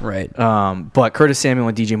 Right. But Curtis Samuel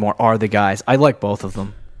and DJ Moore are the guys. I like both of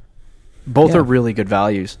them. Both are really good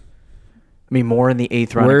values. I mean, Moore in the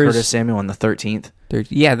 8th round and Curtis Samuel in the 13th.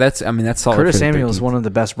 Yeah, that's solid. Curtis Samuel is one of the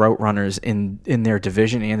best route runners in their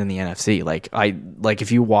division and in the NFC.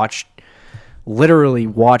 If you literally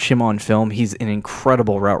watch him on film, he's an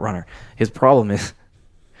incredible route runner. His problem is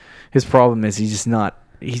he's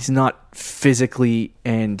not physically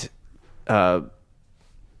and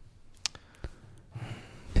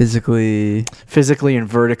physically and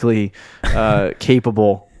vertically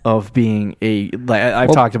capable of being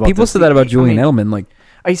I've talked about people this. said that about Julian Edelman,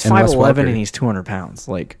 he's 5'11" and he's 200 pounds.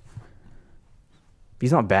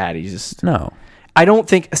 He's not bad. He's just no. I don't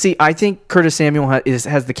think. See, I think Curtis Samuel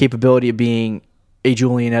has the capability of being a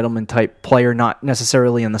Julian Edelman type player, not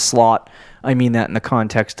necessarily in the slot. I mean that in the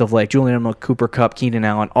context of Julian Edelman, Cooper Kupp, Keenan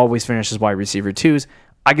Allen always finishes wide receiver 2s.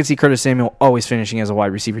 I could see Curtis Samuel always finishing as a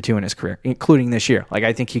wide receiver 2 in his career, including this year.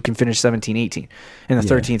 I think he can finish 17, 18 in the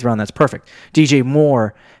 13th round. That's perfect. DJ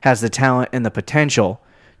Moore has the talent and the potential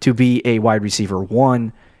to be a wide receiver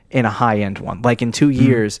 1 and a high-end one. In 2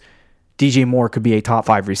 years, DJ Moore could be a top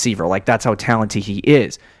 5 receiver. That's how talented he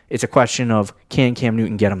is. It's a question of, can Cam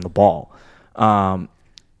Newton get him the ball?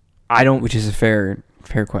 Which is a fair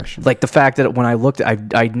question. The fact that when I looked,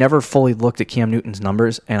 I never fully looked at Cam Newton's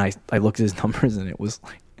numbers, and I looked at his numbers, and it was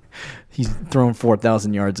he's thrown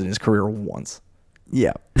 4,000 yards in his career once.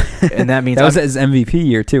 Yeah, and that means that was his MVP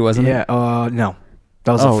year too, wasn't it? Yeah. No,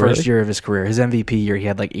 that was the first year of his career. His MVP year, he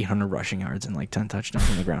had 800 rushing yards and 10 touchdowns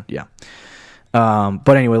on the ground. Yeah.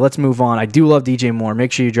 But anyway, let's move on. I do love DJ Moore.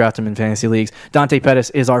 Make sure you draft him in fantasy leagues. Dante Pettis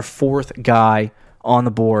is our fourth guy on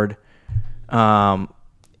the board. I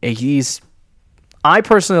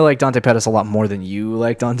personally like Dante Pettis a lot more than you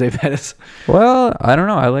like Dante Pettis. Well, I don't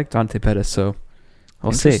know. I like Dante Pettis, so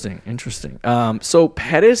we'll see. Interesting. So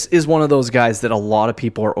Pettis is one of those guys that a lot of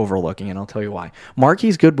people are overlooking, and I'll tell you why.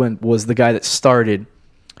 Marquise Goodwin was the guy that started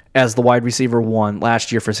as the wide receiver 1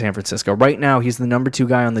 last year for San Francisco. Right now, he's the number 2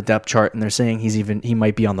 guy on the depth chart, and they're saying he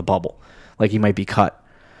might be on the bubble, like he might be cut.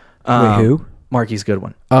 Wait, who? Marquise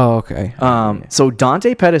Goodwin. Oh, okay. So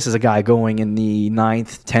Dante Pettis is a guy going in the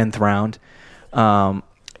 9th, 10th round.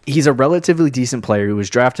 He's a relatively decent player. He was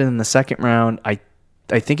drafted in the 2nd round. I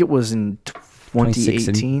think it was in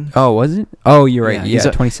 2018. Oh, was it? Oh, you're right. Yeah,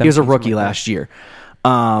 2017. He was a rookie last year.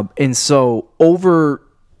 And so over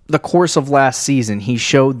the course of last season, he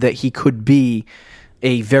showed that he could be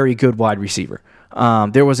a very good wide receiver.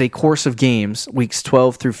 There was a course of games, weeks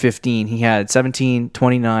 12 through 15. He had 17,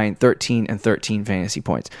 29, 13, and 13 fantasy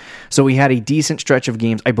points. So he had a decent stretch of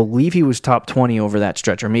games. I believe he was top 20 over that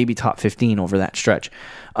stretch, or maybe top 15 over that stretch.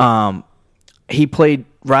 He played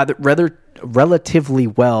rather relatively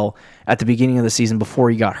well at the beginning of the season before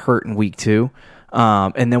he got hurt in week 2.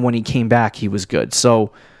 And then when he came back, he was good.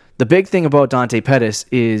 So the big thing about Dante Pettis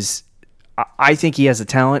is I think he has a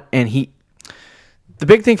talent, and the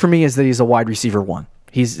big thing for me is that he's a wide receiver 1.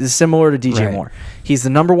 He's similar to DJ Moore. He's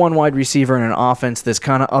the number 1 wide receiver in an offense that's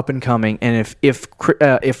kind of up and coming. And if Christian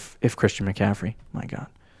McCaffrey, my God,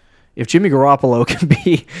 if Jimmy Garoppolo can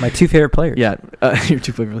be my 2 favorite players, your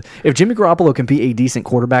 2 favorite players. If Jimmy Garoppolo can be a decent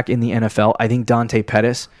quarterback in the NFL, I think Dante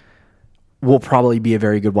Pettis will probably be a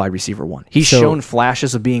very good wide receiver 1. He's shown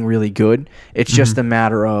flashes of being really good. It's just a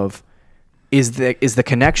matter of is the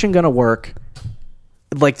connection going to work?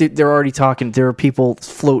 Like they're already talking. There are people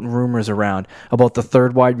floating rumors around about the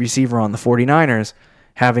 3rd wide receiver on the 49ers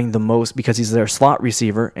having the most because he's their slot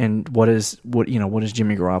receiver. And what is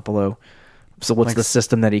Jimmy Garoppolo? So what's the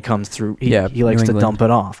system that he comes through? He likes to dump it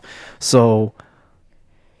off. So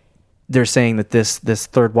they're saying that this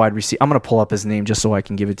 3rd wide receiver. I'm going to pull up his name just so I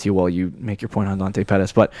can give it to you while you make your point on Dante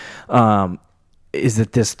Pettis. But is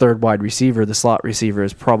that this 3rd wide receiver, the slot receiver,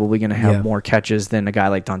 is probably going to have more catches than a guy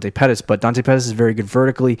like Dante Pettis. But Dante Pettis is very good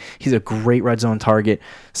vertically. He's a great red zone target.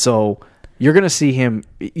 So you're going to see him,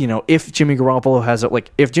 if Jimmy Garoppolo has a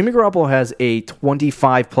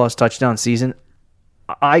 25-plus touchdown season,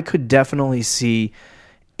 I could definitely see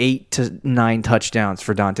 8 to 9 touchdowns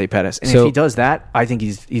for Dante Pettis. And if he does that, I think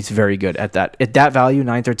he's very good at that. At that value,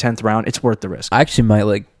 9th or 10th round, it's worth the risk. I actually might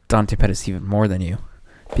like Dante Pettis even more than you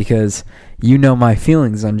because you know my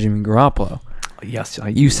feelings on Jimmy Garoppolo. Yes.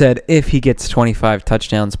 You said if he gets 25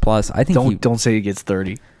 touchdowns plus, I think don't say he gets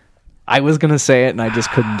 30. I was going to say it, and I just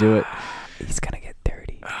couldn't do it. He's going to get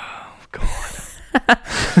 30. Oh, God.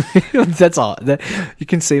 That's all. You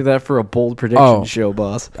can save that for a bold prediction show,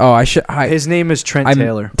 boss. Oh, I should. His name is Trent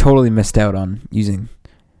Taylor. Totally missed out on using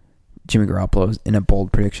Jimmy Garoppolo in a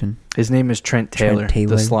bold prediction. His name is Trent Taylor,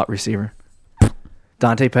 the slot receiver.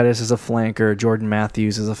 Dante Pettis is a flanker. Jordan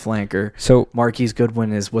Matthews is a flanker. So Marquise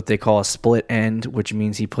Goodwin is what they call a split end, which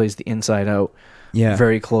means he plays the inside out. Yeah,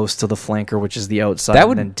 very close to the flanker, which is the outside.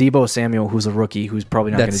 And then Deebo Samuel, who's a rookie, who's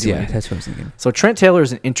probably not going to do anything. That's what I was thinking. So Trent Taylor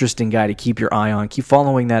is an interesting guy to keep your eye on. Keep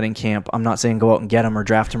following that in camp. I'm not saying go out and get him or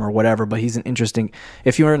draft him or whatever, but he's an interesting.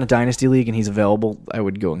 If you're in a dynasty league and he's available, I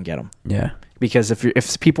would go and get him. Yeah, because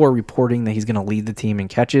if people are reporting that he's going to lead the team in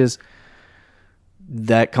catches,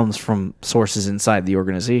 that comes from sources inside the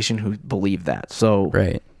organization who believe that. So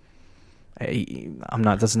right,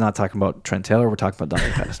 This is not talking about Trent Taylor. We're talking about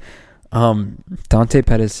Dante Pettis. Dante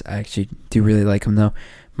Pettis, I actually do really like him though.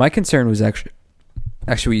 My concern was actually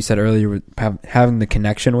what you said earlier with having the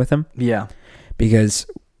connection with him. Yeah, because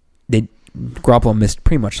Garoppolo missed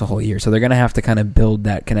pretty much the whole year, so they're gonna have to kind of build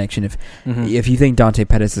that connection. If you think Dante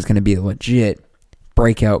Pettis is gonna be a legit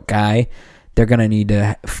breakout guy, they're gonna need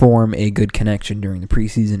to form a good connection during the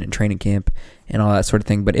preseason and training camp and all that sort of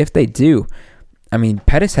thing. But if they do, I mean,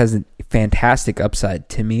 Pettis has a fantastic upside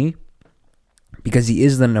to me because he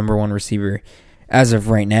is the number 1 receiver as of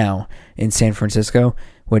right now in San Francisco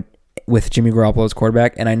with Jimmy Garoppolo as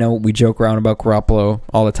quarterback. And I know we joke around about Garoppolo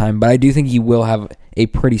all the time, but I do think he will have a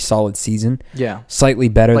pretty solid season. Yeah. Slightly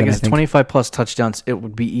better than I think. 25 plus touchdowns, it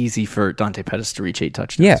would be easy for Dante Pettis to reach 8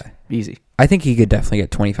 touchdowns. Yeah. Easy. I think he could definitely get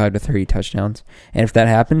 25 to 30 touchdowns. And if that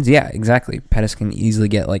happens, yeah, exactly. Pettis can easily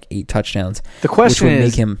get like 8 touchdowns. The question which would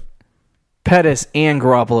is make him Pettis and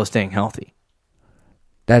Garoppolo staying healthy.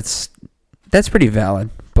 That's pretty valid,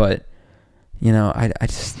 but I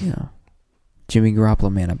just Jimmy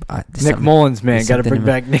Garoppolo, man. Nick Mullins, man. Got to bring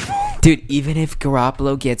back Nick Mullins. Dude, even if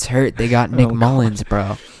Garoppolo gets hurt, they got Nick Mullins,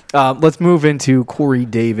 bro. Let's move into Corey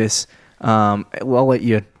Davis. I'll let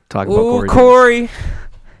you talk about Corey.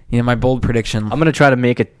 You know, my bold prediction. I'm gonna try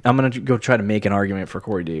to go try to make an argument for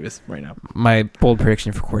Corey Davis right now. My bold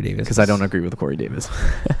prediction for Corey Davis, because I don't agree with Corey Davis.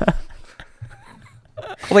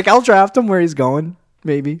 Like, I'll draft him where he's going,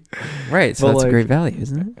 maybe. Right, so that's a great value,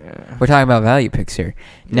 isn't it? Yeah. We're talking about value picks here.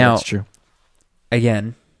 Now, that's true.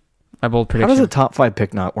 Again, my bold prediction. How does a top 5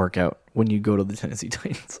 pick not work out when you go to the Tennessee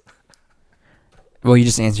Titans? Well, you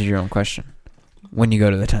just answered your own question. When you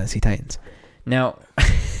go to the Tennessee Titans. Now,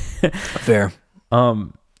 fair.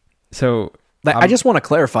 So I just want to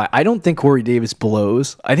clarify. I don't think Corey Davis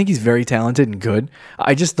blows. I think he's very talented and good.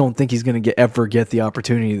 I just don't think he's going to ever get the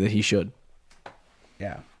opportunity that he should.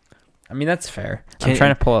 Yeah. I mean, that's fair. I'm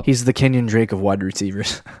trying to pull up. He's the Kenyon Drake of wide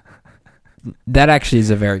receivers. That actually is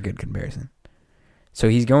a very good comparison. So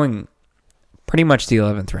he's going pretty much the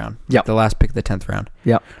 11th round. Yeah. The last pick of the 10th round.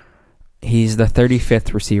 Yeah. He's the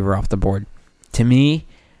 35th receiver off the board. To me,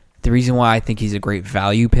 the reason why I think he's a great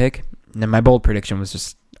value pick, and my bold prediction was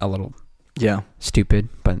just a little stupid,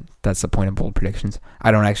 but that's the point of bold predictions.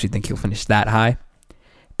 I don't actually think he'll finish that high.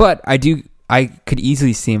 But I could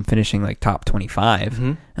easily see him finishing like top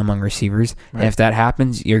 25 among receivers. Right. And if that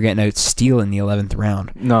happens, you're getting a steal in the 11th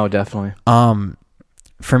round. No, definitely.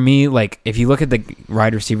 For me, like, if you look at the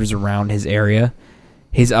wide receivers around his area,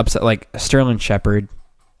 his upside, like Sterling Shepard,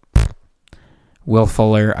 Will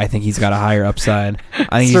Fuller, I think he's got a higher upside.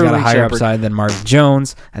 I think he's got a higher upside than Mark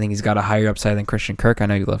Jones. I think he's got a higher upside than Christian Kirk. I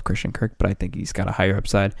know you love Christian Kirk, but I think he's got a higher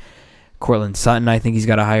upside. Cortland Sutton, I think he's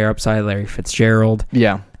got a higher upside. Larry Fitzgerald.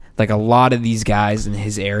 Yeah. Like, a lot of these guys in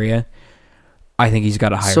his area, I think he's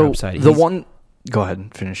got a higher upside. Go ahead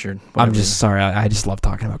and finish your... I'm just sorry. I just love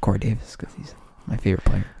talking about Corey Davis because he's my favorite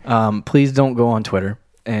player. Please don't go on Twitter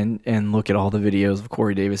and look at all the videos of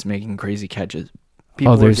Corey Davis making crazy catches.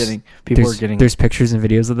 People are getting. There's pictures and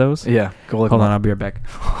videos of those. Yeah, go look. Hold on, I'll be right back.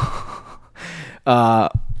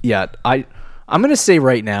 Yeah, I'm gonna say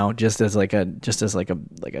right now, just as like a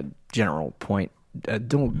general point,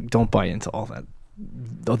 don't buy into all that,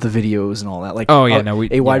 the videos and all that. Like,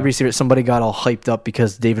 a wide receiver, somebody got all hyped up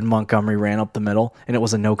because David Montgomery ran up the middle and it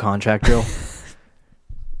was a no contact drill. I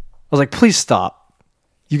was like, please stop.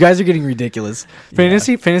 You guys are getting ridiculous.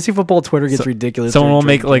 Fantasy football Twitter gets ridiculous. Someone will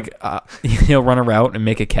make run a route and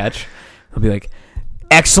make a catch. He'll be like,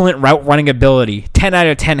 excellent route running ability, 10 out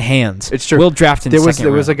of 10 hands. It's true. We'll draft in second round.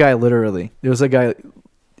 There was a guy.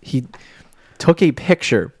 He took a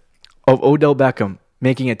picture of Odell Beckham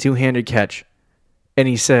making a two-handed catch, and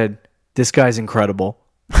he said, "This guy's incredible."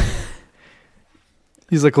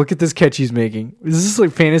 He's like, "Look at this catch he's making." This is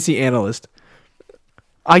like fantasy analyst.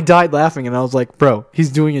 I died laughing, and I was like, bro,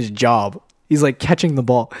 he's doing his job. He's like catching the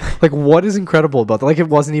ball. Like, what is incredible about that? Like, it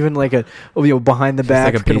wasn't even like a behind the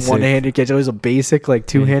back like one-handed catch. It was a basic like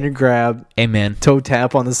two-handed grab. Amen. Toe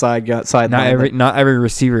tap on the sideline. Not every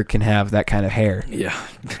receiver can have that kind of hair. Yeah,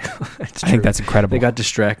 I think that's incredible. They got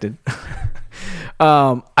distracted.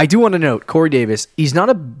 I do want to note Corey Davis. He's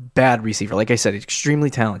not a bad receiver. Like I said, he's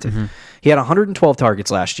extremely talented. Mm-hmm. He had 112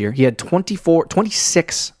 targets last year. He had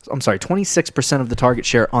 26% of the target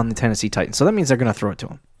share on the Tennessee Titans. So that means they're going to throw it to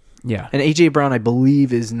him. Yeah. And A.J. Brown, I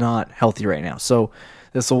believe, is not healthy right now. So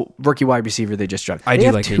this rookie wide receiver they just drafted. They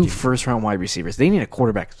have two first-round wide receivers. They need a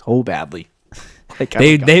quarterback so badly.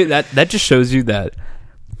 That just shows you that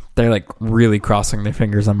they're like really crossing their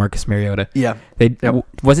fingers on Marcus Mariota. Yeah.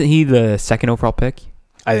 Wasn't he the second overall pick?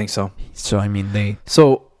 I think so. So, I mean,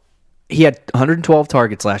 he had 112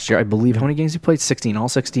 targets last year. I believe how many games he played? 16. All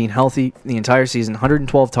 16. Healthy the entire season.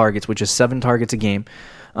 112 targets, which is 7 targets a game.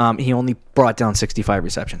 He only brought down 65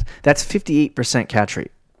 receptions. That's 58% catch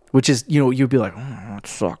rate, which is, you'd be like, oh, that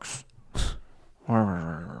sucks.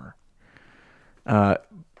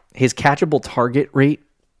 His catchable target rate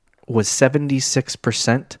was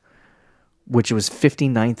 76%, which was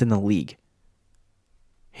 59th in the league.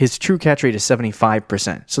 His true catch rate is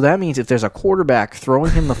 75%. So that means if there's a quarterback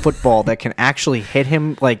throwing him the football that can actually hit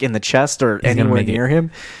him like in the chest or anywhere near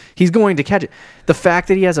him, he's going to catch it. The fact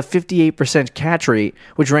that he has a 58% catch rate,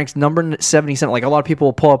 which ranks number 77, like a lot of people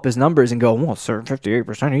will pull up his numbers and go, well, sir,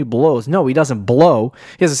 58%, he blows. No, he doesn't blow.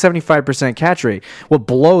 He has a 75% catch rate. What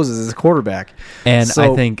blows is his quarterback. And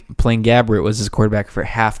I think Blaine Gabbert was his quarterback for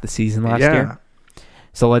half the season last year.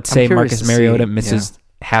 So let's say Marcus Mariota misses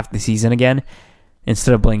half the season again.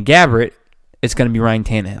 Instead of Blaine Gabbert, it's going to be Ryan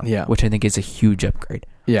Tannehill, which I think is a huge upgrade.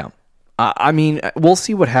 Yeah. I mean, we'll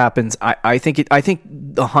see what happens. I think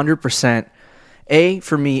 100%.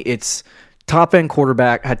 For me, it's top-end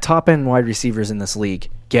quarterback, had top-end wide receivers in this league,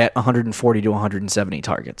 get 140 to 170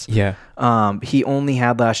 targets. Yeah. He only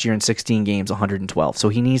had last year in 16 games 112. So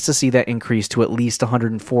he needs to see that increase to at least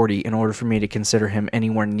 140 in order for me to consider him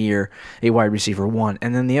anywhere near a wide receiver 1.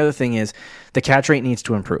 And then the other thing is the catch rate needs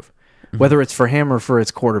to improve. Whether it's for him or for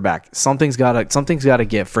its quarterback, something's got to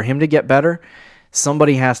give. For him to get better,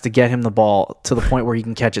 somebody has to get him the ball to the point where he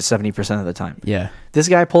can catch it 70% of the time. Yeah. This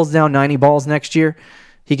guy pulls down 90 balls next year,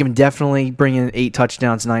 he can definitely bring in 8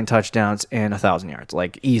 touchdowns, 9 touchdowns, and 1,000 yards,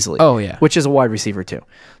 like easily. Oh, yeah. Which is a wide receiver too.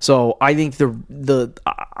 So I think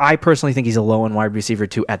I personally think he's a low end wide receiver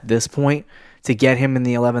too at this point. To get him in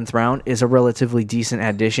the 11th round is a relatively decent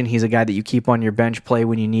addition. He's a guy that you keep on your bench, play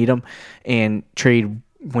when you need him, and trade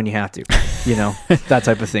when you have to, that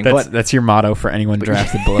type of thing. That's your motto for anyone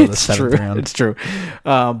drafted below the 7th round. It's true.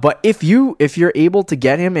 But if you're able to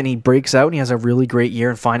get him and he breaks out and he has a really great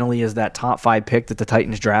year and finally is that top 5 pick that the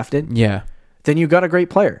Titans drafted, then you got a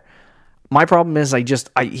great player. My problem is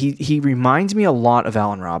he reminds me a lot of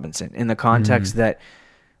Allen Robinson in the context that,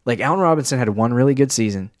 like, Allen Robinson had one really good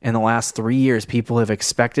season. In the last 3 years, people have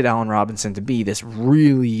expected Allen Robinson to be this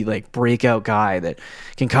really, like, breakout guy that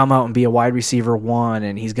can come out and be a wide receiver 1,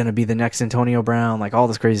 and he's going to be the next Antonio Brown, like all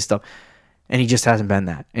this crazy stuff. And he just hasn't been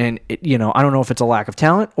that. And, I don't know if it's a lack of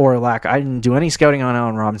talent or I didn't do any scouting on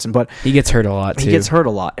Allen Robinson, but he gets hurt a lot, too. He gets hurt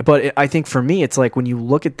a lot. But I think for me, it's like when you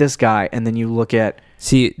look at this guy and then you look at...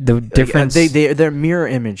 See, the difference... They're mirror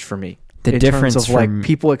image for me. The difference terms of, like,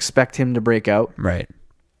 people expect him to break out. Right.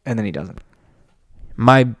 And then he doesn't.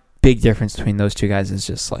 My big difference between those two guys is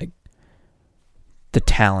just like the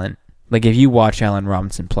talent. Like if you watch Allen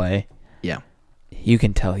Robinson play, you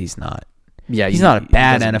can tell he's not. Yeah, he's not a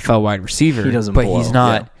bad NFL wide receiver. He doesn't, but he's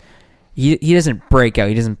not. Yeah. He doesn't break out.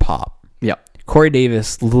 He doesn't pop. Yeah. Corey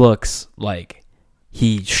Davis looks like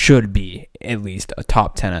he should be at least a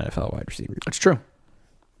top 10 NFL wide receiver. That's true.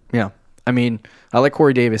 Yeah, I mean, I like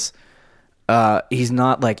Corey Davis. He's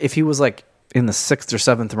not like if he was like in the 6th or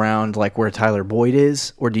 7th round, like where Tyler Boyd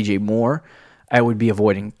is or DJ Moore, I would be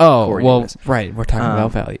avoiding Corey Davis. Right. We're talking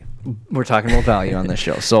about value. We're talking about value on this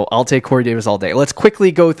show. So I'll take Corey Davis all day. Let's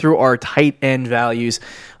quickly go through our tight end values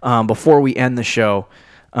before we end the show.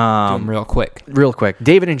 Do them real quick.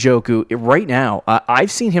 David Njoku, right now,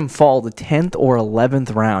 I've seen him fall the 10th or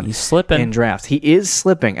 11th round. He's slipping. In drafts. He is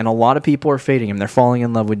slipping, and a lot of people are fading him. They're falling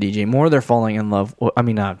in love with DJ Moore. They're falling in love...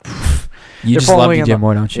 You just love DJ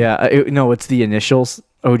Moore, don't you? Yeah. It's the initials.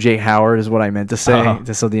 OJ Howard is what I meant to say.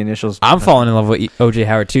 So the initials... I'm falling in love with OJ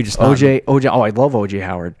Howard, too. Just OJ. Oh, I love OJ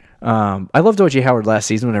Howard. I loved OJ Howard last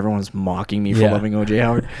season when everyone was mocking me for loving OJ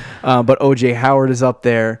Howard. But OJ Howard is up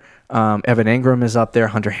there. Evan Engram is up there.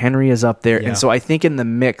 Hunter Henry is up there. Yeah. And so I think in the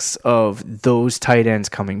mix of those tight ends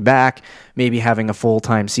coming back, maybe having a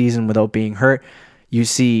full-time season without being hurt, you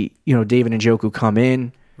see, David Njoku come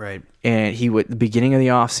in. Right. And he would, the beginning of the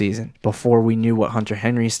offseason, before we knew what Hunter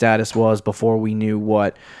Henry's status was, before we knew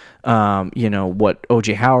what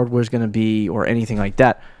OJ Howard was going to be or anything like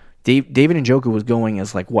that, David Njoku was going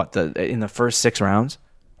as in the first 6 rounds.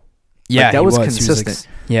 Yeah, that was consistent.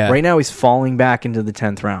 Right now he's falling back into the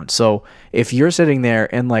 10th round. So if you're sitting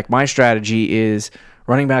there and my strategy is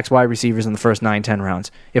running backs, wide receivers in the first 9-10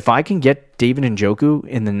 rounds, if I can get David Njoku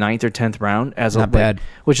in the 9th or 10th round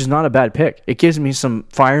which is not a bad pick, it gives me some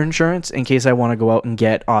fire insurance in case I want to go out and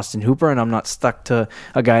get Austin Hooper and I'm not stuck to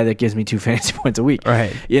a guy that gives me 2 fantasy points a week.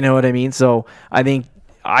 Right. You know what I mean? So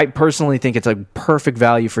I personally think it's a perfect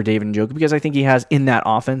value for David Njoku because I think he has in that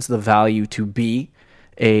offense the value to be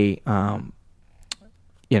a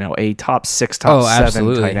top 6, top 7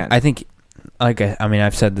 absolutely. tight end. I think,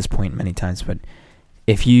 I've said this point many times, but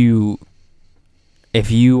if you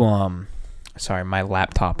sorry, my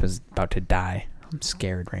laptop is about to die. I'm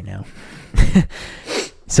scared right now.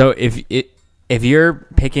 So if you're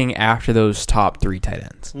picking after those top 3 tight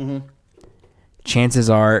ends, chances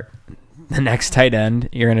are the next tight end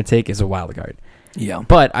you're going to take is a wild card. Yeah.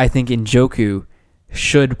 But I think Njoku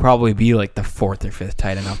should probably be like the 4th or 5th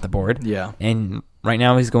tight end off the board. Yeah. And right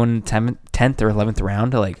now he's going 10th or 11th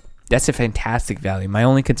round. That's a fantastic value. My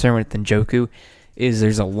only concern with Njoku is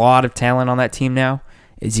there's a lot of talent on that team now.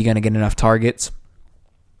 Is he going to get enough targets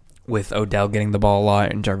with Odell getting the ball a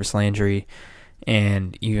lot and Jarvis Landry,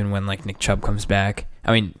 and even when Nick Chubb comes back?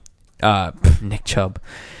 Nick Chubb.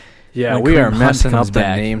 Yeah, when we Kareem are messing up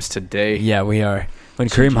back, the names today. Yeah, we are. When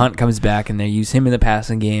Kareem Hunt comes back and they use him in the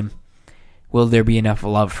passing game, will there be enough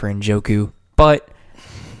love for Njoku? But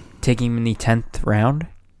taking him in the 10th round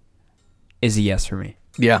is a yes for me.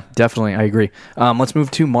 Yeah, definitely. I agree. Let's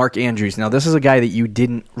move to Mark Andrews. Now, this is a guy that you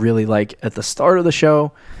didn't really like at the start of the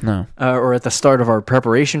show. No. Or at the start of our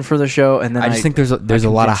preparation for the show. And then I just think there's a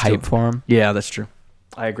lot of hype for him. Yeah, that's true.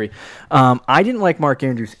 I agree. I didn't like Mark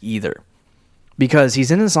Andrews either because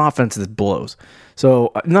he's in this offense that blows.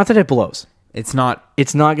 So, not that it blows. It's not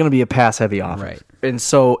going to be a pass-heavy offense. Right. And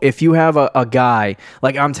so, if you have a guy,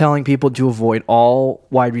 like I'm telling people to avoid all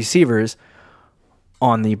wide receivers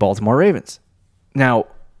on the Baltimore Ravens. Now,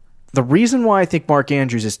 the reason why I think Mark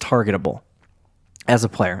Andrews is targetable as a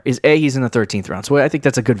player is he's in the 13th round. So, I think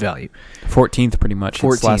that's a good value. 14th pretty much.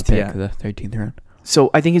 14th, last pick yeah. of the 13th round. So,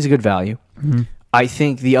 I think he's a good value. Mm-hmm. I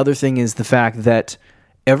think the other thing is the fact that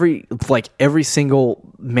every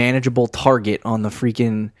single manageable target on the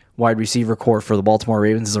freaking wide receiver core for the Baltimore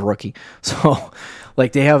Ravens is a rookie. So,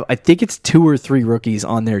 like they have, I think it's 2 or 3 rookies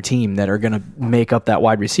on their team that are going to make up that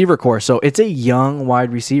wide receiver core. So it's a young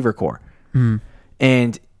wide receiver core.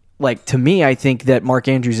 And like to me, I think that Mark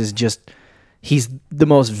Andrews is he's the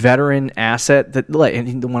most veteran asset that.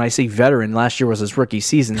 And when I say veteran, last year was his rookie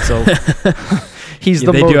season, so he's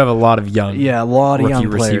They do have a lot of young, a lot of young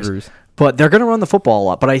receivers. players. But they're going to run the football a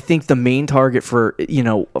lot. But I think the main target for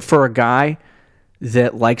a guy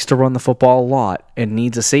that likes to run the football a lot and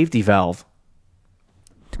needs a safety valve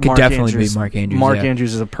could definitely be Mark Andrews. Mark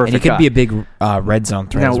Andrews is a perfect and he could guy. be a big red zone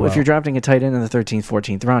threat Now, as well. if you're drafting a tight end in the 13th,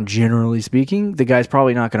 14th round, generally speaking, the guy's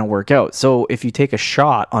probably not going to work out. So if you take a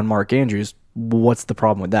shot on Mark Andrews, what's the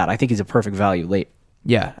problem with that? I think he's a perfect value late.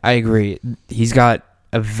 Yeah, I agree. He's got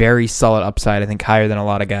a very solid upside, I think higher than a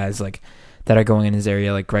lot of guys like that are going in his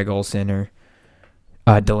area, like Greg Olsen or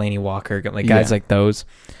Delaney Walker, like guys like those.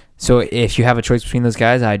 So if you have a choice between those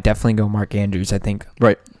guys, I'd definitely go Mark Andrews. I think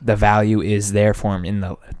the value is there for him in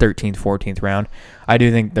the 13th, 14th round. I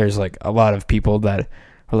do think there's like a lot of people that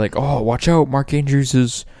are like, oh, watch out, Mark Andrews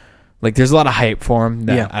is... Like, there's a lot of hype for him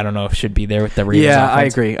that I don't know if should be there with the Ravens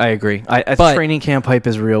offense. I agree. Training camp hype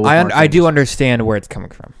is real. I do understand where it's coming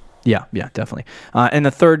from. Yeah, definitely. And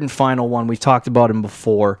the third and final one, we've talked about him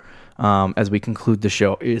before as we conclude the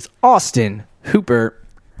show, is Austin Hooper.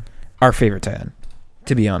 Our favorite tight end,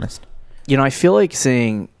 to be honest. I feel like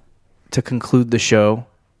saying to conclude the show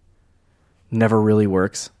never really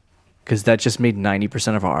works because that just made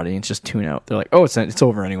 90% of our audience just tune out. They're like, oh, it's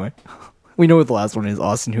over anyway. We know what the last one is,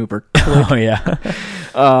 Austin Hooper. Oh, yeah.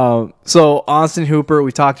 So Austin Hooper,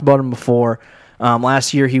 we talked about him before.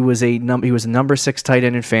 Last year, he was a number 6 tight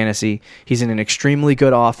end in fantasy. He's in an extremely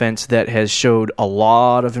good offense that has showed a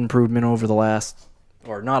lot of improvement over the last...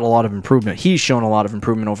 Or not a lot of improvement. He's shown a lot of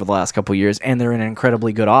improvement over the last couple of years, and they're in an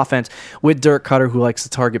incredibly good offense with Dirk Cutter, who likes to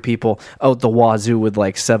target people out the wazoo with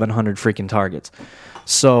like 700 freaking targets.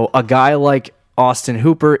 So a guy like Austin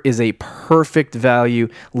Hooper is a perfect value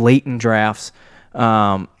late in drafts.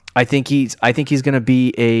 I think he's going to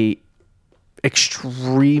be a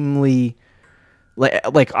extremely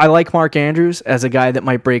like I like Mark Andrews as a guy that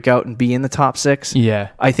might break out and be in the top 6. Yeah,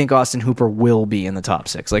 I think Austin Hooper will be in the top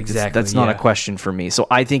 6. Like exactly, that's not a question for me. So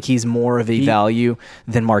I think he's more of a value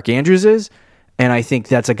than Mark Andrews is, and I think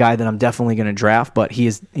that's a guy that I'm definitely going to draft. But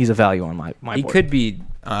he's a value on my board. He could be.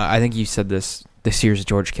 I think you said this year's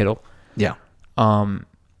George Kittle. Yeah.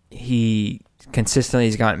 He consistently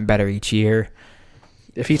has gotten better each year.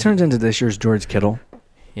 If he turns into this year's George Kittle,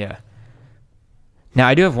 yeah. Now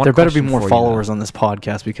I do have one. There better be more followers on this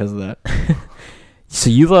podcast because of that. So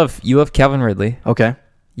you love Calvin Ridley. Okay.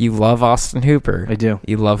 You love Austin Hooper. I do.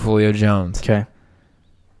 You love Julio Jones. Okay.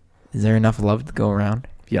 Is there enough love to go around?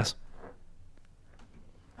 Yes.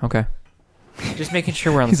 Okay. Just making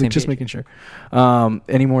sure we're on the same page. Just making sure.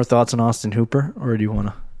 Any more thoughts on Austin Hooper, or do you want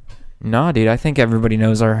to? No, dude. I think everybody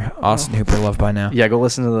knows our Austin Hooper love by now. Yeah, go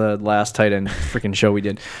listen to the last tight end freaking show we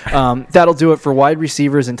did. That'll do it for wide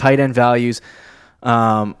receivers and tight end values.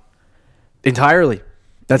 Entirely.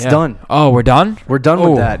 That's done. Oh, we're done? We're done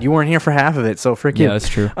with that. You weren't here for half of it, so freaking... Yeah, that's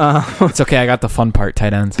true. It's okay. I got the fun part,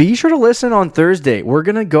 tight ends. Be sure to listen on Thursday. We're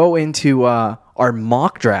going to go into our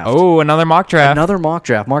mock draft. Oh, another mock draft.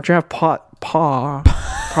 Mock draft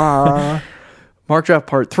Mock draft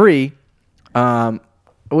part 3.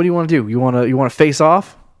 What do you want to do? You want to face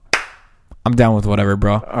off? I'm down with whatever,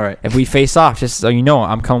 bro. All right. If we face off, just so you know,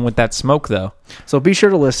 I'm coming with that smoke, though. So be sure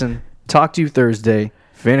to listen. Talk to you Thursday.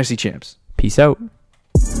 Fantasy Champs. Peace out.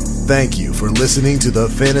 Thank you for listening to the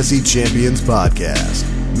Fantasy Champions Podcast.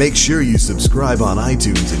 Make sure you subscribe on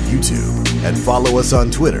iTunes and YouTube and follow us on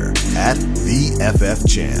Twitter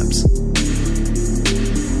 @TheFFChamps.